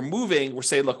 So we're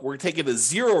saying, look, we're taking a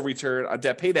 0 return on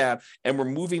debt pay down, and we're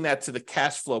moving that to the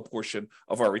cash flow portion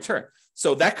of our return.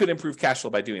 So that could improve cash flow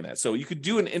by doing that. So you could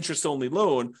do an interest-only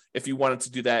loan if you wanted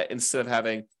to do that instead of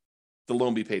having the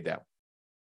loan be paid down.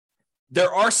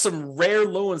 there are some rare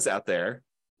loans out there,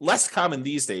 less common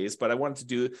these days, but I wanted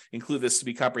to include this to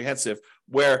be comprehensive,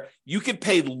 where you can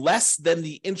pay less than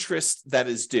the interest that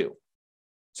is due.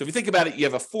 So if you think about it, you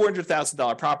have a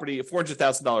 $400,000 property, a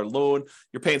 $400,000 loan,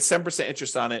 you're paying 7%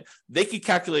 interest on it. They can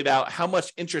calculate out how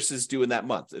much interest is due in that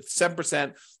month. It's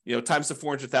 7%, times the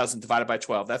 400,000 divided by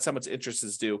 12. That's how much interest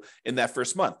is due in that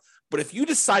first month. But if you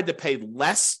decide to pay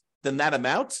less than that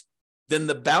amount, then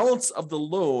the balance of the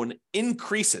loan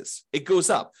increases. It goes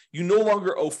up. You no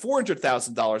longer owe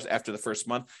 $400,000 after the first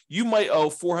month. You might owe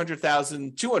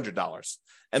 $400,200.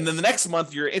 And then the next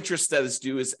month, your interest that is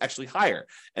due is actually higher.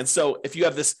 And so if you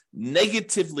have this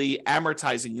negatively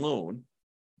amortizing loan,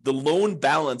 the loan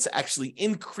balance actually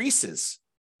increases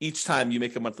each time you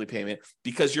make a monthly payment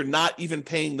because you're not even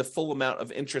paying the full amount of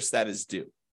interest that is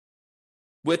due,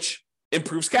 which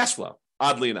improves cash flow,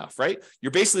 oddly enough, right?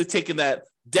 You're basically taking that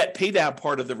debt pay down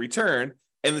part of the return,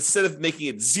 and instead of making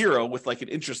it zero with like an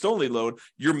interest-only loan,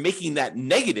 you're making that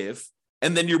negative.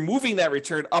 And then you're moving that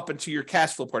return up into your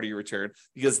cash flow part of your return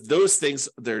because those things,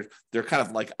 they're kind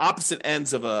of like opposite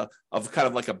ends of kind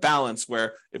of like a balance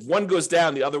where if one goes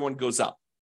down, the other one goes up,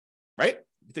 right?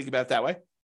 You think about it that way.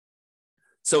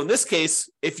 So in this case,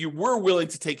 if you were willing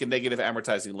to take a negative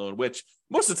amortizing loan, which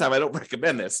most of the time I don't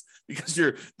recommend this because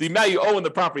the amount you owe in the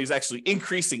property is actually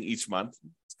increasing each month.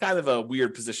 It's kind of a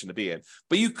weird position to be in,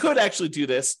 but you could actually do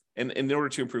this in order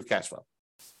to improve cash flow.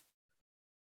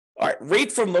 All right,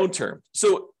 rate from loan term.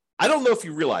 So I don't know if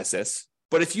you realize this,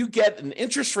 but if you get an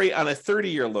interest rate on a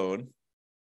 30-year loan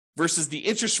versus the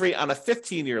interest rate on a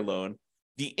 15-year loan,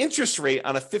 the interest rate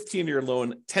on a 15-year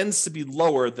loan tends to be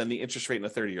lower than the interest rate in a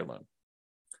 30-year loan.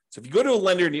 So if you go to a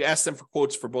lender and you ask them for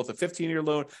quotes for both a 15-year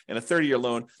loan and a 30-year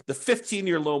loan, the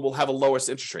 15-year loan will have a lowest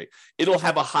interest rate. It'll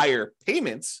have a higher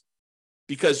payments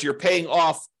because you're paying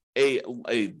off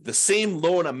the same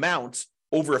loan amount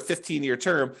over a 15-year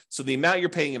term. So the amount you're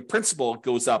paying in principal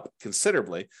goes up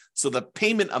considerably. So the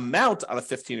payment amount on a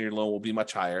 15-year loan will be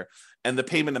much higher, and the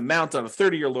payment amount on a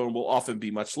 30-year loan will often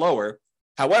be much lower.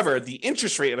 However, the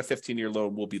interest rate on a 15-year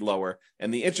loan will be lower,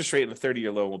 and the interest rate on a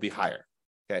 30-year loan will be higher.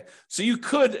 Okay, so you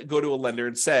could go to a lender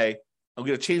and say, I'm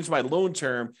going to change my loan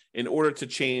term in order to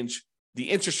change the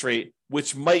interest rate,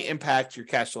 which might impact your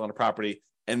cash flow on a property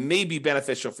and may be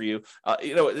beneficial for you.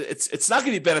 It's not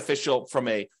going to be beneficial from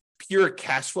a pure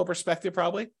cash flow perspective,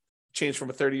 probably change from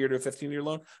a 30-year to a 15-year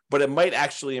loan, but it might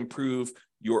actually improve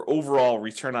your overall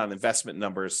return on investment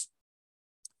numbers.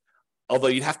 Although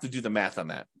you'd have to do the math on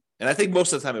that. And I think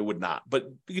most of the time it would not, but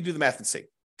you can do the math and see.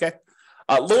 Okay.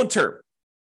 Loan term.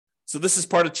 So this is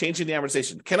part of changing the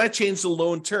amortization. Can I change the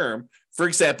loan term? For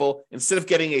example, instead of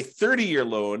getting a 30-year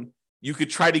loan, you could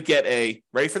try to get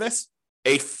ready for this?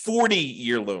 A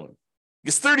 40-year loan.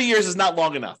 Because 30 years is not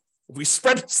long enough. If we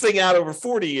spread this thing out over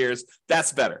 40 years,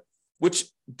 that's better, which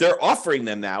they're offering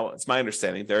them now. It's my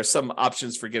understanding. There are some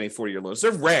options for getting 40-year loans.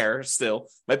 They're rare still,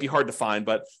 might be hard to find,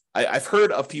 but I've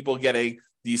heard of people getting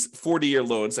these 40-year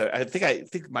loans. I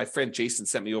think my friend Jason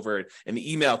sent me over an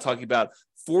email talking about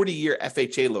 40-year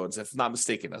FHA loans, if I'm not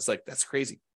mistaken. I was like, that's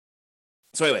crazy.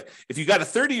 So anyway, if you got a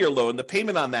 30-year loan, the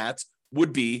payment on that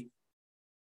would be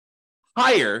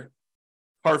higher.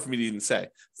 Hard for me to even say.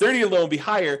 30-year loan would be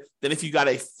higher than if you got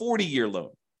a 40-year loan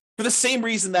for the same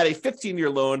reason that a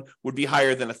 15-year loan would be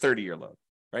higher than a 30-year loan,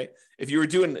 right? If you're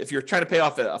trying to pay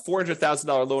off a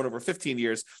 $400,000 loan over 15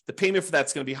 years, the payment for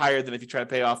that's going to be higher than if you try to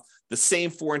pay off the same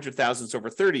 $400,000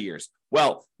 over 30 years.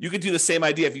 Well, you could do the same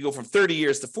idea. If you go from 30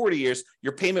 years to 40 years,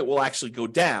 your payment will actually go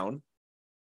down.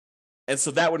 And so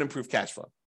that would improve cash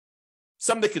flow.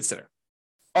 Something to consider.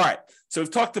 All right. So we've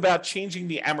talked about changing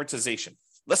the amortization.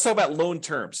 Let's talk about loan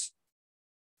terms.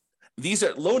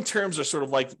 Loan terms are sort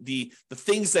of like the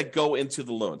things that go into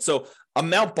the loan. So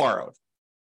amount borrowed.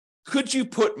 Could you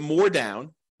put more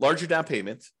down, larger down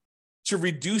payment, to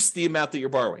reduce the amount that you're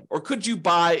borrowing? Or could you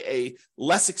buy a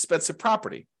less expensive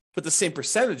property, put the same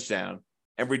percentage down,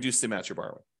 and reduce the amount you're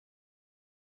borrowing?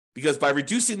 Because by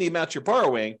reducing the amount you're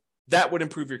borrowing, that would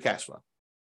improve your cash flow.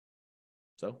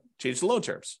 So change the loan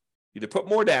terms. Either put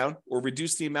more down or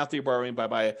reduce the amount that you're borrowing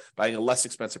by buying a less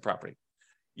expensive property.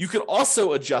 You can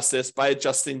also adjust this by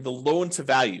adjusting the loan to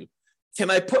value. Can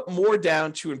I put more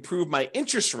down to improve my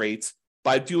interest rates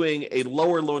by doing a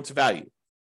lower loan to value?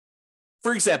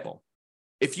 For example,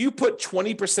 if you put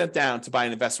 20% down to buy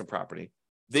an investment property,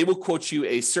 they will quote you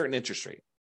a certain interest rate.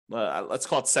 Let's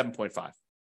call it 7.5.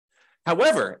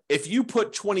 However, if you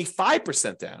put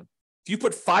 25% down, if you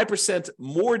put 5%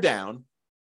 more down,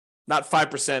 not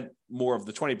 5% more of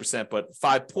the 20%, but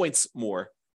 5 points more.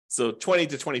 So 20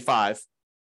 to 25.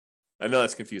 I know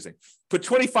that's confusing. Put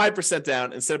 25%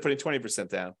 down instead of putting 20%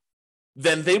 down.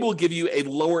 then they will give you a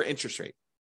lower interest rate.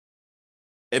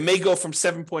 It may go from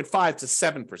 7.5 to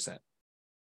 7%.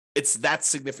 It's that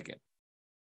significant.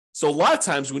 So a lot of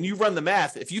times when you run the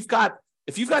math, if you've got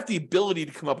the ability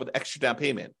to come up with extra down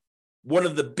payment, one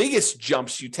of the biggest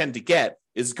jumps you tend to get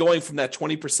is going from that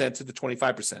 20% to the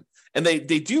 25%. And they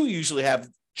do usually have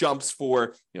jumps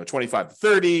for 25 to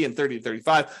 30 and 30 to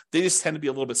 35. They just tend to be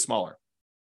a little bit smaller.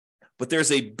 But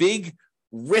there's a big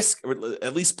risk, or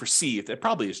at least perceived, it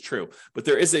probably is true, but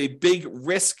there is a big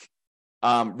risk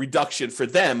reduction for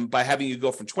them by having you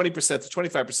go from 20% to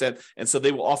 25%. And so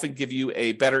they will often give you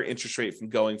a better interest rate from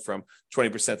going from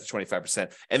 20% to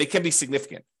 25%. And it can be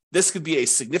significant. This could be a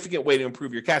significant way to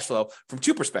improve your cash flow from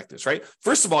two perspectives, right?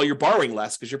 First of all, you're borrowing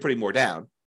less because you're putting more down.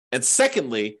 And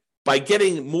secondly, by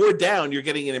getting more down, you're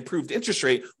getting an improved interest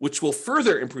rate, which will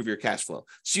further improve your cash flow.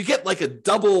 So you get like a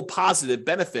double positive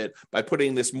benefit by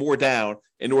putting this more down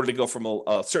in order to go from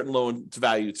a certain loan to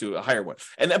value to a higher one.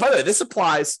 And by the way, this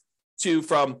applies to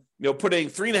from putting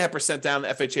 3.5% down the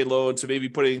FHA loan to maybe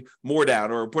putting more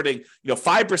down, or putting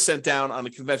 5% down on a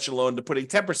conventional loan to putting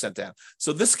 10% down.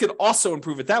 So this could also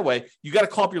improve it that way. You got to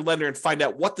call up your lender and find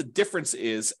out what the difference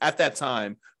is at that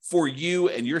time for you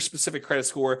and your specific credit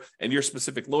score and your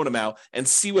specific loan amount, and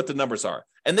see what the numbers are.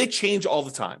 And they change all the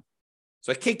time.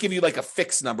 So I can't give you like a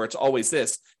fixed number. It's always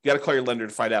this. You got to call your lender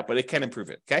to find out, but it can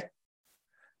improve it. Okay.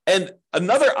 And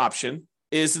another option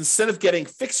is, instead of getting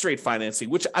fixed rate financing,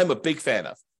 which I'm a big fan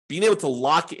of, being able to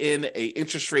lock in a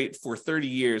interest rate for 30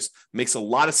 years makes a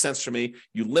lot of sense for me.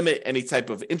 You limit any type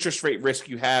of interest rate risk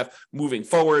you have moving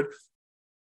forward.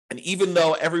 And even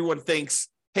though everyone thinks,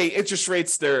 hey, interest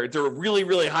rates, they're really,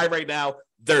 really high right now,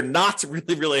 they're not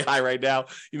really, really high right now.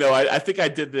 I think I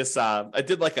did this, I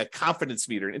did like a confidence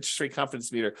meter, an interest rate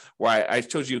confidence meter, where I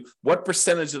showed you what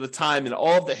percentage of the time in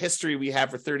all of the history we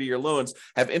have for 30-year loans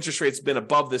have interest rates been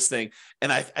above this thing.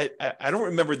 And I don't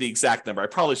remember the exact number. I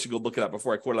probably should go look it up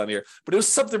before I quote it on here, but it was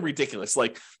something ridiculous.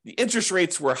 Like the interest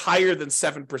rates were higher than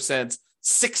 7%,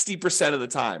 60% of the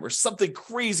time, or something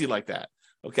crazy like that.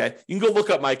 Okay, you can go look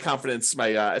up my confidence,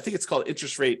 I think it's called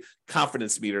interest rate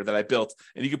confidence meter that I built,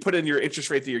 and you can put in your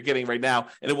interest rate that you're getting right now,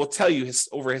 and it will tell you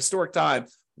over historic time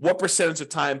what percentage of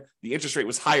time the interest rate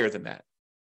was higher than that.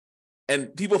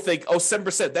 And people think,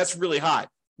 7%, that's really high.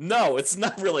 No, it's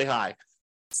not really high.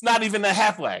 It's not even a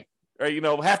halfway,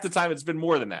 or half the time it's been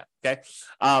more than that. Okay,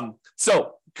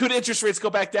 so could interest rates go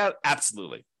back down?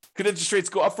 Absolutely. Could interest rates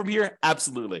go up from here?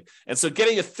 Absolutely. And so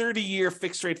getting a 30-year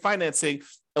fixed rate financing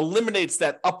eliminates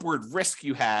that upward risk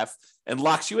you have and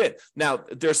locks you in. Now,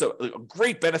 there's a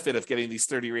great benefit of getting these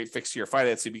 30-year fixed year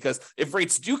financing, because if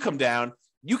rates do come down,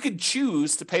 you can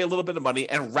choose to pay a little bit of money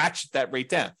and ratchet that rate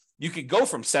down. You could go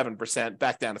from 7%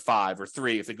 back down to 5 or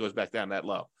 3 if it goes back down that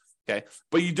low. Okay.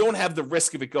 But you don't have the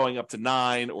risk of it going up to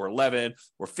 9 or 11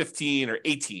 or 15 or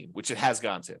 18, which it has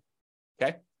gone to.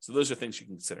 Okay. So those are things you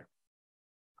can consider.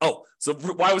 So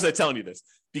why was I telling you this?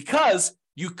 Because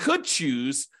you could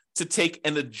choose to take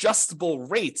an adjustable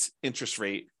rate interest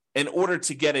rate in order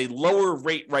to get a lower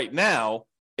rate right now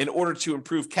in order to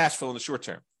improve cash flow in the short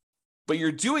term. But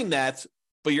you're doing that,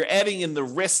 but you're adding in the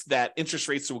risk that interest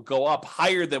rates will go up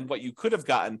higher than what you could have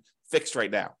gotten fixed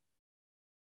right now.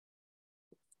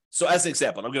 So as an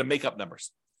example, I'm going to make up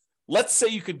numbers. Let's say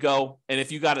you could go, and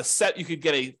if you got you could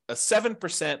get a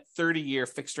 7% 30-year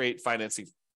fixed rate financing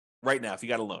right now if you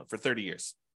got a loan for 30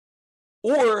 years.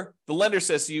 Or the lender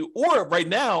says to you, or right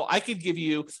now, I could give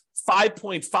you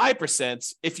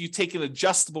 5.5% if you take an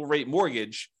adjustable rate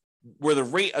mortgage where the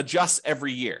rate adjusts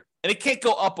every year. And it can't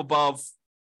go up above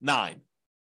 9,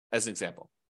 as an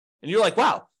example. And you're like,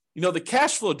 wow, the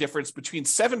cash flow difference between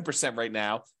 7% right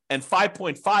now and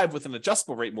 5.5 with an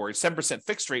adjustable rate mortgage, 7%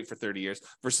 fixed rate for 30 years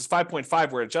versus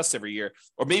 5.5 where it adjusts every year,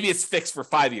 or maybe it's fixed for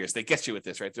 5 years. They get you with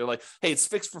this, right? They're like, hey, it's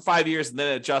fixed for 5 years and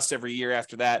then it adjusts every year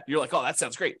after that. You're like, oh, that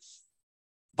sounds great.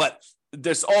 But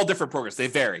there's all different programs. They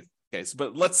vary. Okay. So,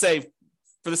 but let's say,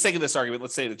 for the sake of this argument,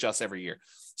 let's say it adjusts every year.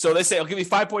 So they say, I'll give you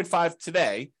 5.5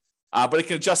 today, but it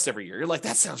can adjust every year. You're like,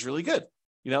 that sounds really good.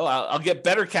 I'll get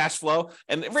better cash flow,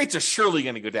 and rates are surely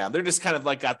going to go down. They're just kind of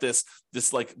like got this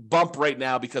like bump right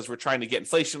now because we're trying to get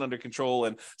inflation under control.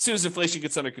 And as soon as inflation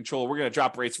gets under control, we're going to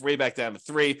drop rates way back down to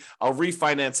 3. I'll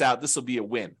refinance out. This will be a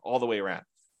win all the way around.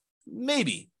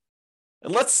 Maybe.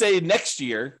 And let's say next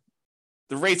year,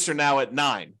 the rates are now at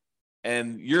 9.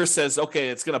 And yours says, okay,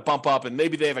 it's going to bump up, and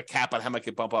maybe they have a cap on how much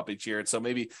it bump up each year. And so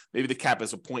maybe the cap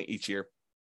is a point each year.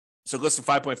 So it goes from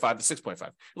 5.5 to 6.5.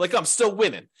 You're like, I'm still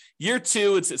winning. Year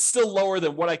 2, it's still lower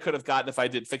than what I could have gotten if I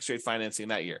did fixed rate financing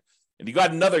that year. And you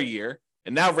got another year,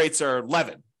 and now rates are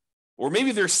 11. Or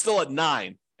maybe they're still at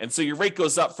 9. And so your rate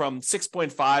goes up from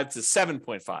 6.5 to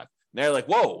 7.5. And they're like,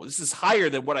 whoa, this is higher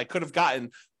than what I could have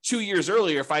gotten 2 years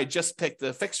earlier if I had just picked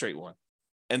the fixed rate one.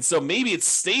 And so maybe it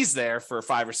stays there for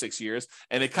 5 or 6 years,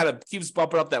 and it kind of keeps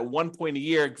bumping up that 1 point a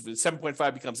year.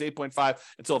 7.5 becomes 8.5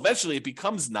 until eventually it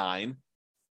becomes 9.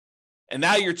 And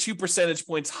now you're 2 percentage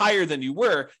points higher than you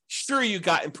were. Sure, you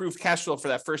got improved cash flow for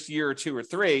that first year or 2 or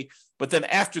 3, but then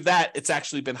after that, it's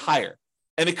actually been higher.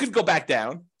 And it could go back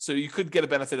down. So you could get a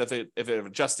benefit of it if it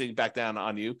adjusting back down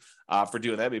on you for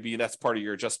doing that. Maybe that's part of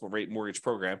your adjustable rate mortgage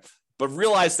program. But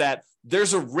realize that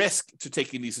there's a risk to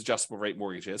taking these adjustable rate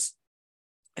mortgages.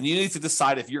 And you need to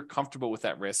decide if you're comfortable with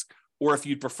that risk or if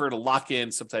you'd prefer to lock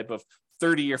in some type of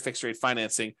 30-year fixed rate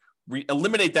financing,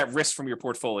 eliminate that risk from your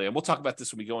portfolio. And we'll talk about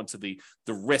this when we go into the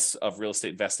risks of real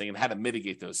estate investing and how to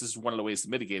mitigate those. This is one of the ways to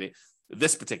mitigate it.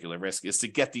 This particular risk is to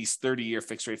get these 30-year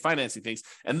fixed rate financing things.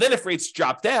 And then if rates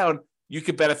drop down, you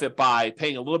could benefit by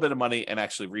paying a little bit of money and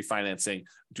actually refinancing,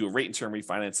 do a rate and term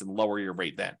refinance and lower your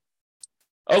rate then.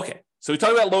 Okay, so we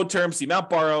talked about loan terms, the amount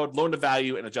borrowed, loan to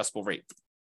value, and adjustable rate.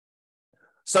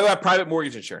 Let's talk about private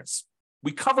mortgage insurance.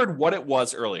 We covered what it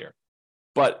was earlier,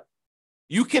 but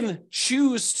you can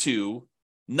choose to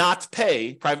not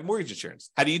pay private mortgage insurance.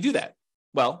 How do you do that?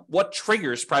 Well, what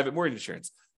triggers private mortgage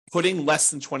insurance? Putting less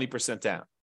than 20% down.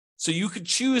 So you could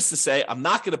choose to say, I'm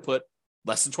not going to put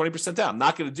less than 20% down. I'm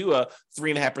not going to do a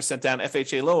 3.5% down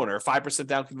FHA loan or a 5%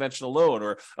 down conventional loan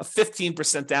or a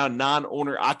 15% down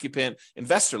non-owner occupant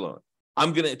investor loan.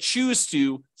 I'm going to choose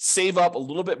to save up a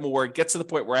little bit more, get to the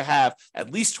point where I have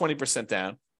at least 20%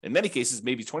 down, in many cases,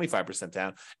 maybe 25%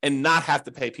 down, and not have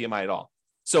to pay PMI at all.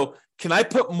 So can I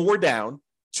put more down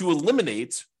to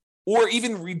eliminate or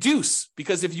even reduce?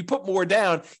 Because if you put more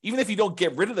down, even if you don't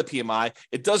get rid of the PMI,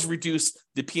 it does reduce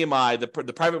the PMI,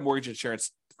 the private mortgage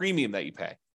insurance premium that you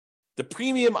pay. The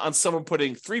premium on someone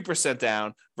putting 3%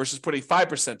 down versus putting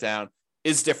 5% down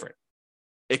is different.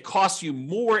 It costs you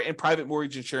more in private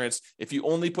mortgage insurance if you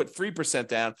only put 3%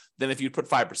 down than if you put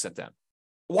 5% down.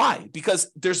 Why?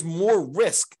 Because there's more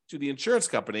risk to the insurance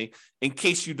company in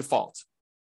case you default.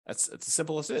 It's as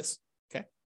simple as it is, okay?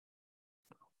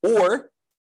 Or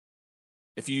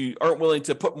if you aren't willing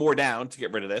to put more down to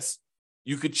get rid of this,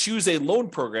 you could choose a loan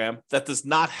program that does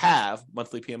not have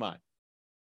monthly PMI.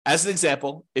 As an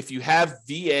example, if you have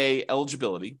VA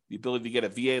eligibility, the ability to get a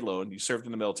VA loan, you served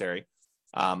in the military,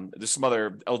 there's some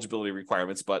other eligibility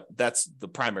requirements, but that's the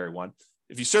primary one.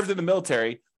 If you served in the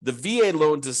military, the VA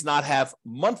loan does not have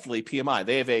monthly PMI.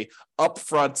 They have a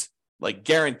upfront like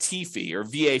guarantee fee or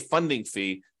VA funding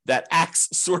fee that acts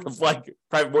sort of like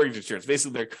private mortgage insurance.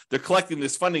 Basically, they're collecting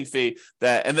this funding fee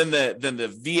that, and then the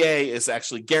VA is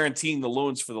actually guaranteeing the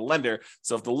loans for the lender.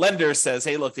 So if the lender says,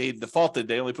 "Hey, look, they defaulted,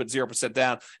 they only put 0%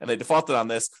 down, and they defaulted on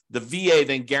this," the VA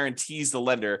then guarantees the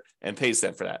lender and pays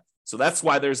them for that. So that's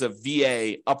why there's a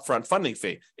VA upfront funding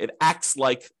fee. It acts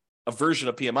like a version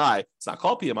of PMI. It's not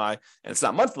called PMI, and it's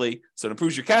not monthly, so it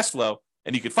improves your cash flow,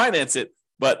 and you can finance it.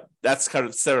 But that's kind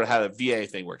of sort of how the VA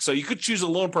thing works. So you could choose a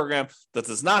loan program that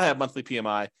does not have monthly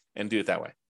PMI and do it that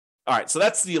way. All right, so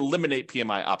that's the eliminate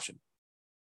PMI option.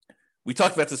 We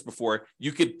talked about this before.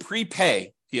 You could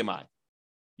prepay PMI.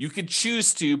 You could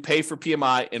choose to pay for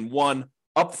PMI in one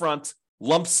upfront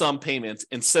lump sum payment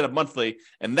instead of monthly,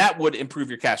 and that would improve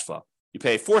your cash flow. You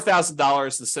pay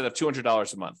 $4,000 instead of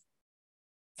 $200 a month.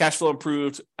 Cash flow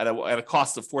improved at a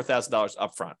cost of $4,000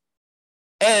 upfront.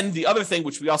 And the other thing,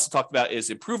 which we also talked about,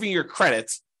 is improving your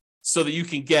credit so that you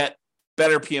can get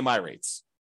better PMI rates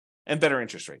and better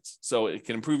interest rates. So it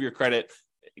can improve your credit.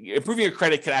 Improving your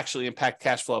credit can actually impact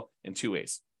cash flow in 2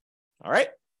 ways. All right.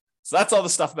 So that's all the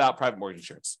stuff about private mortgage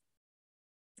insurance.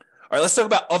 All right, let's talk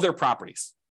about other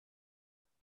properties.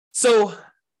 So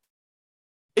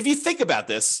if you think about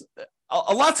this,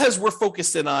 a lot of times we're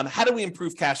focused in on how do we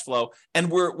improve cash flow, and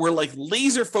we're like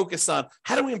laser focused on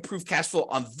how do we improve cash flow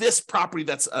on this property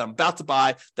that's about to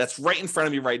buy, that's right in front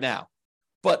of me right now.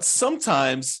 But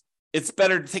sometimes it's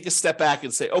better to take a step back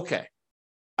and say, okay,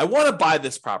 I want to buy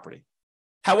this property.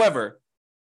 However,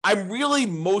 I'm really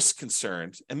most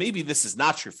concerned, and maybe this is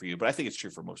not true for you, but I think it's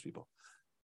true for most people.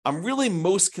 I'm really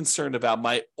most concerned about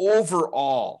my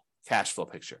overall cash flow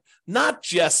picture, not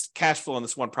just cash flow on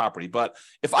this one property, but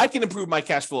if I can improve my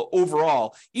cash flow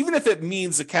overall, even if it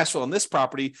means the cash flow on this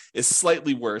property is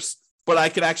slightly worse, but I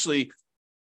can actually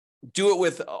do it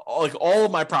with like all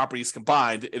of my properties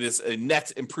combined, it is a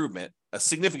net improvement, a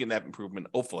significant net improvement,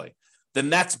 hopefully,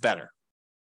 then that's better.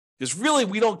 Because really,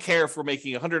 we don't care if we're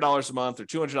making $100 a month or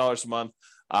 $200 a month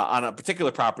on a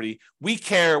particular property. We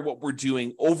care what we're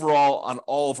doing overall on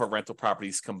all of our rental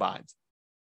properties combined.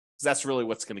 That's really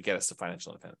what's going to get us to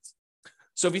financial independence.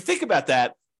 So if you think about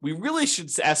that, we really should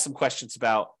ask some questions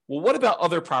about, well, what about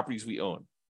other properties we own?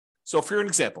 So for an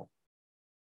example,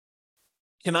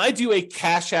 can I do a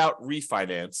cash out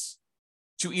refinance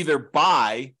to either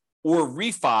buy or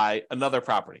refi another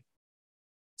property?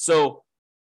 So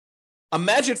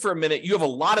imagine for a minute, you have a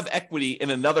lot of equity in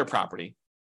another property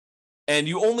and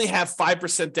you only have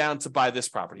 5% down to buy this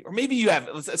property. Or maybe you have,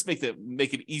 let's make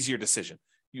an easier decision.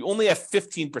 You only have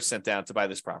 15% down to buy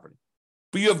this property,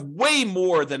 but you have way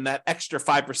more than that extra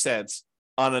 5%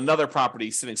 on another property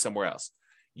sitting somewhere else.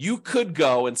 You could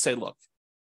go and say, look,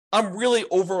 I'm really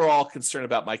overall concerned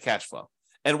about my cash flow.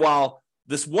 And while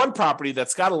this one property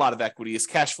that's got a lot of equity is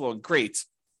cash flowing great,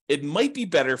 it might be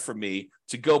better for me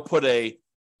to go put a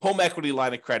home equity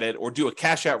line of credit or do a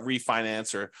cash out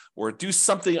refinance or do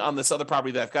something on this other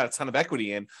property that I've got a ton of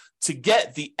equity in to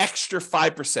get the extra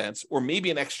 5% or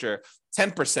maybe an extra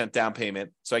 10% down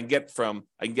payment. So I can get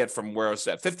from where I was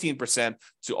at 15%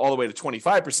 to all the way to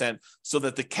 25% so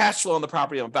that the cash flow on the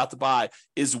property I'm about to buy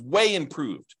is way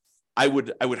improved. I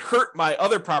would hurt my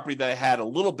other property that I had a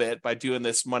little bit by doing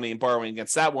this money and borrowing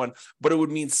against that one, but it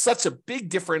would mean such a big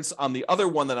difference on the other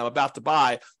one that I'm about to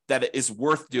buy that it is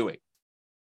worth doing.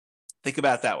 Think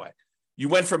about it that way. You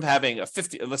went from having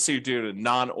let's say you're doing a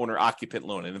non-owner occupant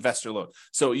loan, an investor loan.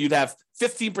 So you'd have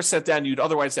 15% down, you'd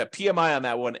otherwise have PMI on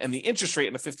that one, and the interest rate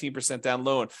in a 15% down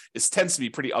loan tends to be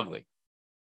pretty ugly.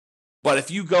 But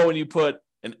if you go and you put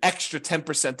an extra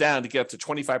 10% down to get up to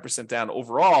 25% down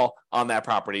overall on that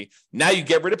property, now you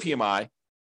get rid of PMI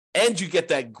and you get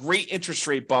that great interest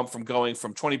rate bump from going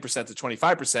from 20% to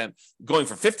 25%, going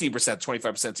from 15% to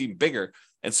 25% is even bigger.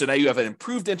 And so now you have an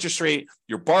improved interest rate,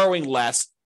 you're borrowing less,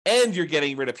 and you're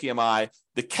getting rid of PMI.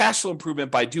 The cash flow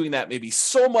improvement by doing that may be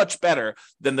so much better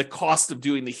than the cost of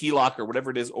doing the HELOC or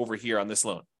whatever it is over here on this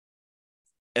loan.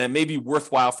 And it may be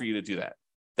worthwhile for you to do that.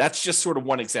 That's just sort of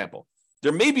one example.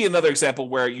 There may be another example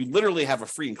where you literally have a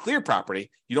free and clear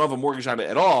property, you don't have a mortgage on it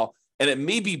at all, and it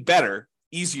may be better,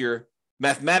 easier,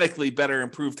 mathematically better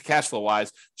improved cash flow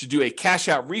wise to do a cash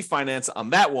out refinance on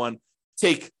that one,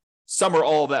 take some or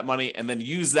all of that money, and then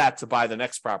use that to buy the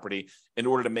next property in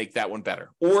order to make that one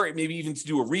better. Or maybe even to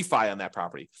do a refi on that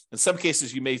property. In some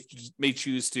cases, you may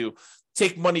choose to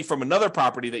take money from another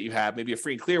property that you have, maybe a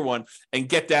free and clear one, and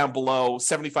get down below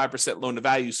 75% loan to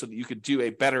value so that you could do a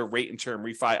better rate and term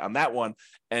refi on that one.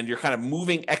 And you're kind of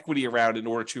moving equity around in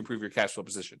order to improve your cash flow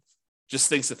position. Just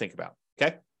things to think about,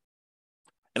 okay?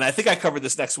 And I think I covered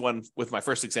this next one with my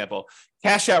first example,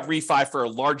 cash out refi for a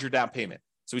larger down payment.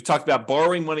 So we talked about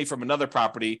borrowing money from another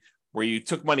property where you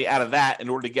took money out of that in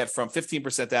order to get from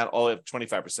 15% down all the way up to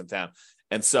 25% down.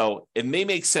 And so it may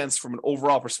make sense from an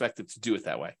overall perspective to do it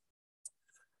that way.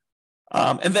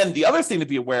 And then the other thing to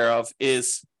be aware of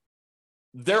is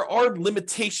there are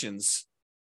limitations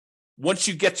once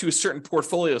you get to a certain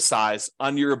portfolio size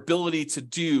on your ability to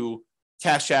do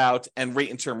cash out and rate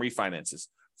and term refinances.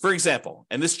 For example,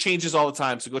 and this changes all the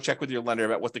time, so go check with your lender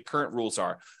about what the current rules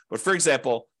are. But for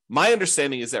example, my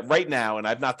understanding is that right now, and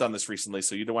I've not done this recently,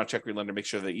 so you don't want to check with your lender, make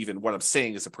sure that even what I'm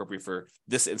saying is appropriate for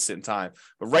this instant in time.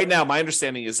 But right now, my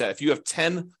understanding is that if you have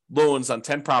 10 loans on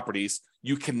 10 properties,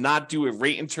 you cannot do a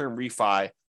rate and term refi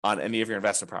on any of your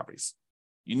investment properties.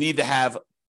 You need to have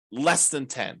less than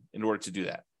 10 in order to do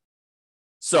that.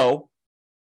 So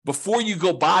before you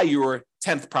go buy your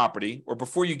 10th property, or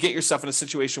before you get yourself in a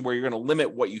situation where you're going to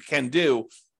limit what you can do,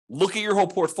 look at your whole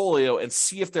portfolio and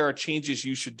see if there are changes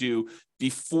you should do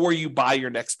before you buy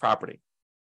your next property.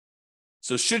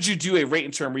 So should you do a rate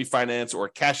and term refinance or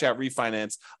a cash out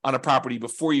refinance on a property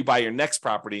before you buy your next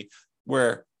property,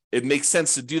 where it makes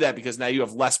sense to do that because now you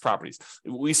have less properties?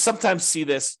 We sometimes see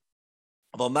this,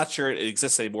 although I'm not sure it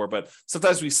exists anymore, but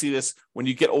sometimes we see this when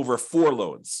you get over 4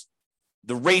 loans.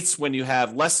 The rates when you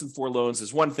have less than 4 loans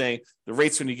is one thing. The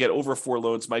rates when you get over 4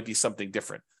 loans might be something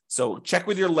different. So check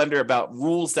with your lender about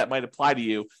rules that might apply to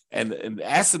you and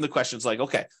ask them the questions like,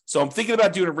 okay, so I'm thinking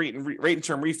about doing a rate and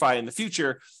term refi in the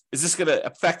future. Is this going to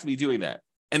affect me doing that?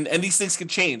 And these things can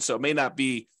change. So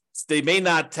they may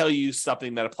not tell you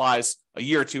something that applies a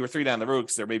year or 2 or 3 down the road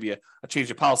because there may be a change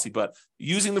of policy, but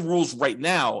using the rules right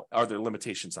now, are there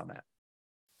limitations on that?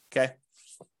 Okay.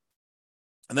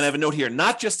 And then I have a note here,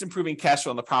 not just improving cash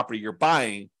flow on the property you're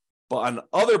buying, but on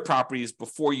other properties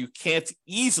before you can't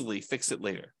easily fix it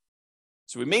later.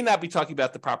 So we may not be talking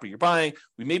about the property you're buying.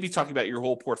 We may be talking about your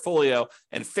whole portfolio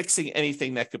and fixing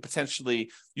anything that could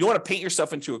potentially, you don't want to paint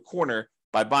yourself into a corner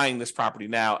by buying this property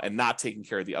now and not taking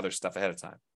care of the other stuff ahead of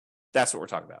time. That's what we're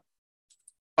talking about.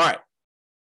 All right.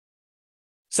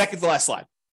 Second to last slide,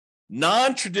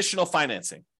 non-traditional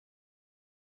financing.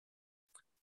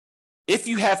 If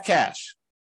you have cash,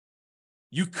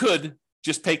 you could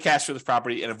just pay cash for this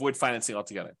property and avoid financing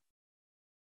altogether.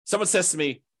 Someone says to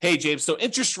me, hey, James, so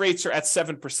interest rates are at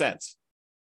 7%.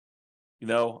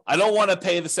 I don't want to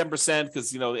pay the 7% because,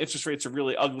 the interest rates are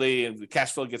really ugly and the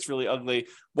cash flow gets really ugly.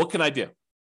 What can I do?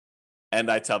 And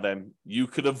I tell them, you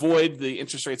could avoid the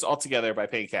interest rates altogether by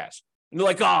paying cash. And they're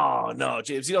like, oh, no,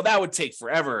 James, that would take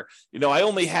forever. I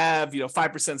only have,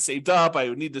 5% saved up. I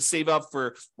would need to save up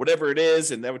for whatever it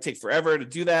is. And that would take forever to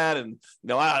do that. And,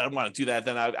 I don't want to do that.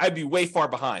 Then I'd be way far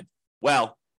behind.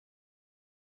 Well,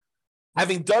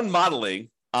 having done modeling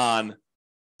on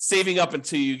saving up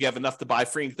until you have enough to buy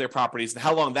free and clear properties and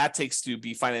how long that takes to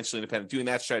be financially independent, doing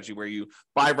that strategy where you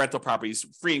buy rental properties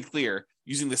free and clear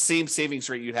using the same savings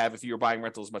rate you'd have if you were buying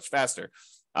rentals much faster,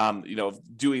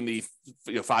 doing the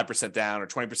 5% down or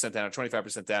 20% down or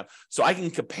 25% down. So I can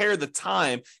compare the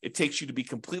time it takes you to be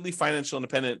completely financial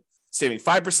independent, saving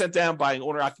 5% down, buying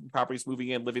owner-occupied properties, moving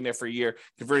in, living there for a year,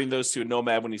 converting those to a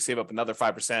nomad when you save up another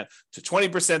 5%, to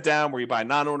 20% down where you buy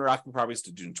non-owner-occupied properties,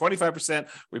 to doing 25%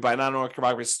 where you buy non-owner-occupied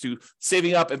properties, to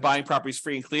saving up and buying properties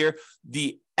free and clear.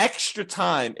 The extra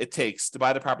time it takes to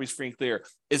buy the properties free and clear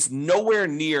is nowhere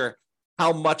near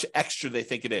how much extra they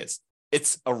think it is.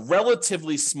 It's a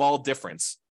relatively small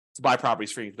difference to buy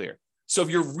properties free and clear. So if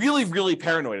you're really, really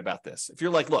paranoid about this, if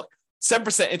you're like, look,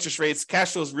 7% interest rates,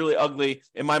 cash flow is really ugly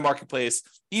in my marketplace,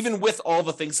 even with all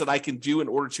the things that I can do in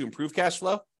order to improve cash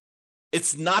flow,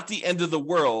 it's not the end of the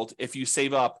world if you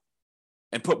save up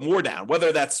and put more down,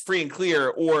 whether that's free and clear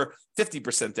or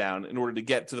 50% down in order to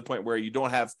get to the point where you don't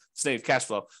have negative cash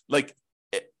flow. Like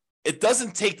it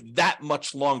doesn't take that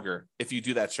much longer if you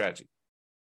do that strategy.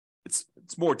 It's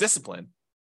more discipline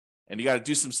and you got to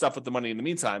do some stuff with the money in the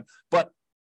meantime. But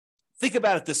think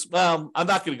about it this, well, I'm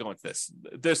not going to go into this.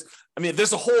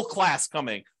 There's a whole class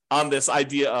coming on this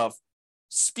idea of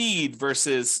speed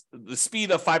versus the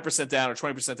speed of 5% down or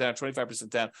 20% down, 25%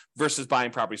 down versus buying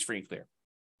properties free and clear.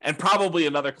 And probably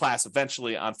another class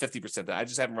eventually on 50% down. I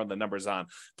just haven't run the numbers on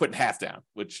putting half down,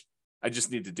 which I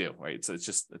just need to do, right? So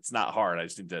it's not hard. I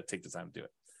just need to take the time to do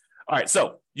it. All right.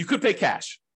 So you could pay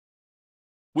cash,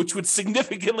 which would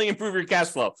significantly improve your cash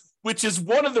flow, which is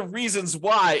one of the reasons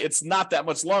why it's not that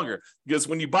much longer. Because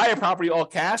when you buy a property all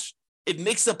cash, it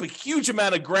makes up a huge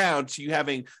amount of ground to you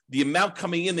having the amount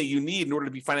coming in that you need in order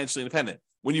to be financially independent.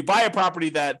 When you buy a property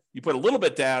that you put a little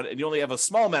bit down and you only have a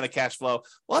small amount of cash flow,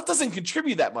 well, it doesn't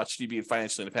contribute that much to you being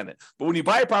financially independent. But when you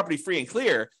buy a property free and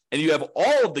clear and you have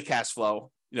all of the cash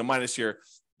flow, minus your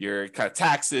kind of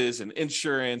taxes and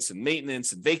insurance and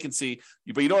maintenance and vacancy,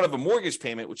 but you don't have a mortgage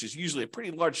payment, which is usually a pretty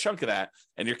large chunk of that,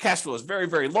 and your cash flow is very,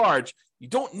 very large, you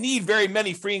don't need very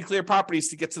many free and clear properties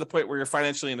to get to the point where you're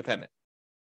financially independent.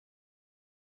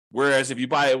 Whereas if you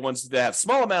buy ones that have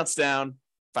small amounts down,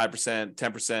 5%,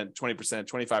 10%, 20%,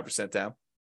 25% down,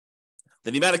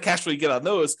 then the amount of cash flow you get on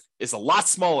those is a lot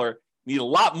smaller. You need a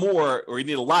lot more, or you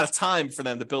need a lot of time for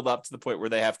them to build up to the point where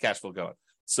they have cash flow going.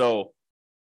 So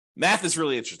math is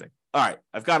really interesting. All right,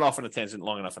 I've gone off on a tangent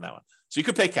long enough on that one. So you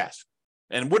could pay cash.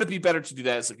 And would it be better to do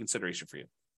that as a consideration for you?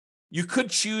 You could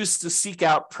choose to seek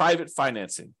out private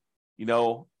financing.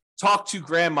 Talk to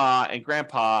grandma and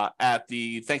grandpa at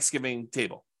the Thanksgiving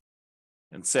table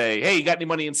and say, hey, you got any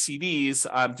money in CDs?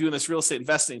 I'm doing this real estate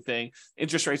investing thing.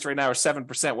 Interest rates right now are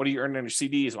 7%. What are you earning on your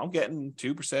CDs? Well, I'm getting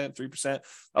 2%, 3%.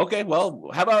 Okay, well,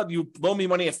 how about you loan me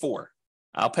money at 4%?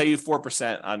 I'll pay you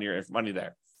 4% on your money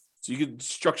there. So you could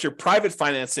structure private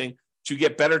financing to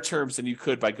get better terms than you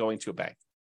could by going to a bank.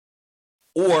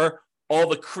 Or all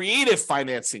the creative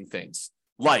financing things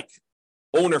like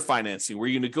owner financing, where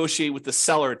you negotiate with the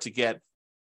seller to get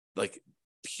like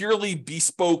purely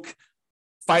bespoke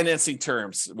financing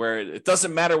terms, where it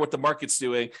doesn't matter what the market's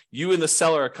doing. You and the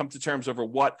seller come to terms over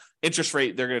what interest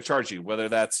rate they're going to charge you, whether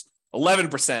that's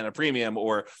 11% a premium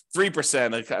or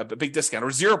 3%, a big discount, or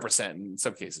 0% in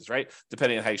some cases, right?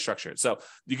 Depending on how you structure it. So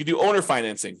you could do owner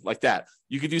financing like that.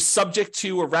 You could do subject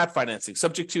to or wrap financing.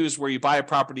 Subject to is where you buy a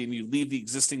property and you leave the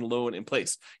existing loan in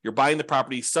place. You're buying the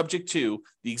property subject to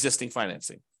the existing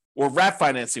financing. Or wrap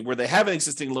financing, where they have an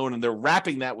existing loan and they're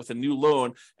wrapping that with a new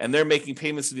loan and they're making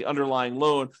payments to the underlying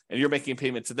loan and you're making a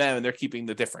payment to them and they're keeping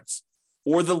the difference.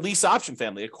 Or the lease option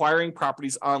family, acquiring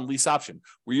properties on lease option,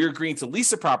 where you're agreeing to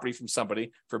lease a property from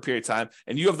somebody for a period of time,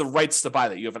 and you have the rights to buy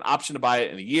that. You have an option to buy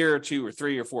it in a year or 2 or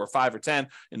 3 or 4 or 5 or 10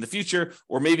 in the future.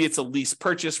 Or maybe it's a lease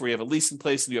purchase where you have a lease in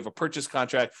place and you have a purchase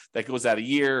contract that goes out a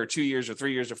year or 2 years or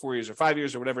 3 years or 4 years or 5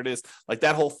 years or whatever it is, like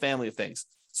that whole family of things.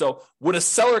 So would a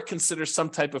seller consider some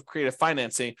type of creative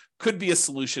financing could be a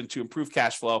solution to improve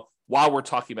cash flow while we're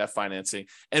talking about financing?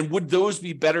 And would those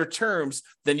be better terms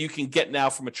than you can get now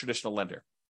from a traditional lender?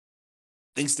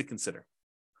 Things to consider.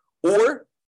 Or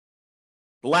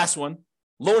the last one,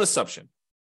 loan assumption.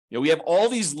 We have all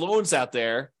these loans out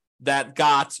there that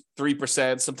got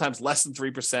 3%, sometimes less than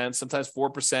 3%, sometimes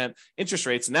 4% interest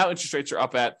rates. And now interest rates are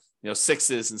up at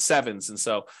 6s and 7s.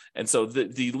 And so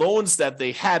the loans that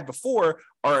they had before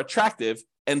are attractive,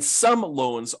 and some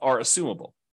loans are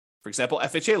assumable. For example,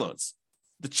 FHA loans.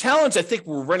 The challenge I think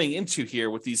we're running into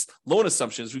here with these loan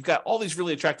assumptions, we've got all these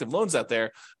really attractive loans out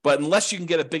there, but unless you can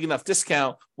get a big enough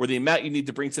discount where the amount you need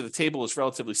to bring to the table is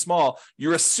relatively small,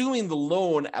 you're assuming the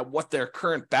loan at what their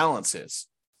current balance is.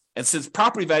 And since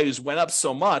property values went up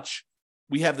so much,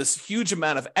 we have this huge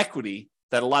amount of equity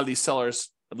that a lot of these sellers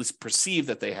at least perceive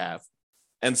that they have.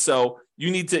 And so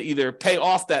you need to either pay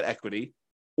off that equity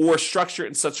or structure it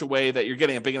in such a way that you're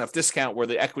getting a big enough discount where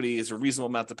the equity is a reasonable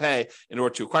amount to pay in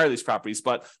order to acquire these properties.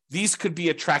 But these could be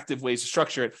attractive ways to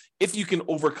structure it if you can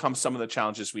overcome some of the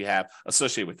challenges we have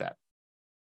associated with that.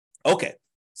 Okay,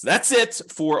 so that's it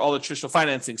for all the traditional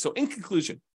financing. So in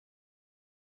conclusion,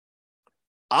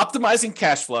 optimizing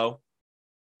cash flow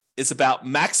is about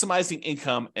maximizing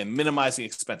income and minimizing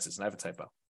expenses. And I have a typo.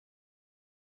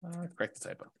 Correct the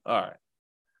typo. All right.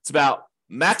 It's about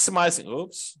maximizing, All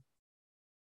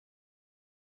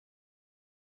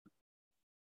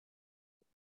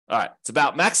right. It's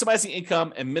about maximizing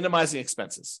income and minimizing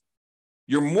expenses.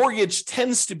 Your mortgage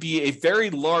tends to be a very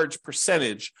large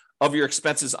percentage of your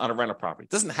expenses on a rental property.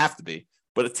 It doesn't have to be,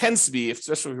 but it tends to be,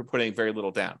 especially if you're putting very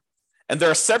little down. And there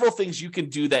are several things you can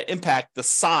do that impact the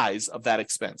size of that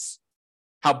expense,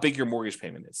 how big your mortgage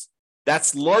payment is.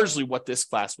 That's largely what this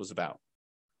class was about.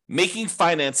 Making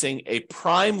financing a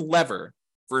prime lever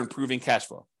for improving cash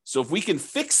flow. So if we can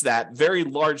fix that very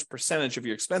large percentage of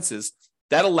your expenses,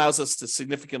 that allows us to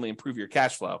significantly improve your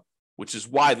cash flow, which is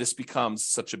why this becomes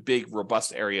such a big,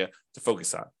 robust area to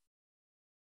focus on.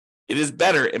 It is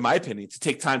better, in my opinion, to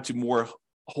take time to more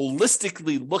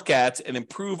holistically look at and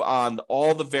improve on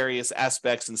all the various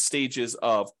aspects and stages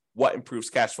of what improves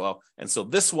cash flow. And so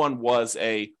this one was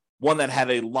one that had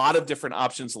a lot of different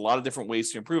options, a lot of different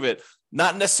ways to improve it.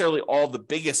 Not necessarily all the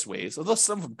biggest ways, although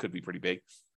some of them could be pretty big,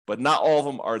 but not all of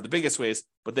them are the biggest ways,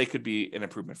 but they could be an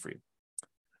improvement for you.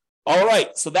 All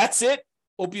right, so that's it.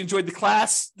 Hope you enjoyed the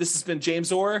class. This has been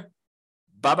James Orr.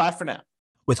 Bye-bye for now.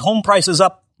 With home prices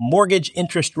up, mortgage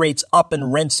interest rates up,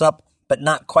 and rents up, but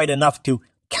not quite enough to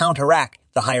counteract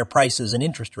the higher prices and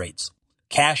interest rates,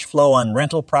 cash flow on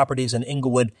rental properties in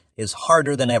Inglewood is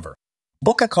harder than ever.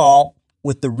 Book a call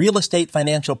with the Real Estate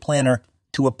Financial Planner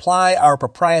to apply our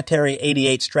proprietary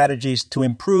 88 strategies to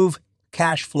improve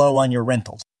cash flow on your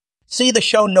rentals. See the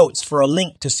show notes for a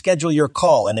link to schedule your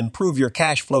call and improve your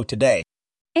cash flow today.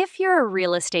 If you're a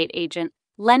real estate agent,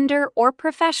 lender, or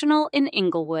professional in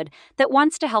Inglewood that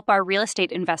wants to help our real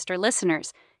estate investor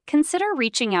listeners, consider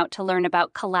reaching out to learn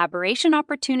about collaboration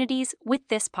opportunities with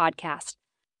this podcast.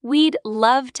 We'd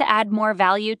love to add more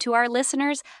value to our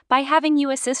listeners by having you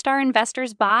assist our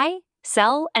investors buy,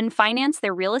 sell, and finance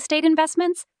their real estate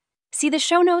investments. See the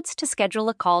show notes to schedule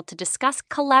a call to discuss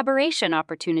collaboration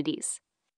opportunities.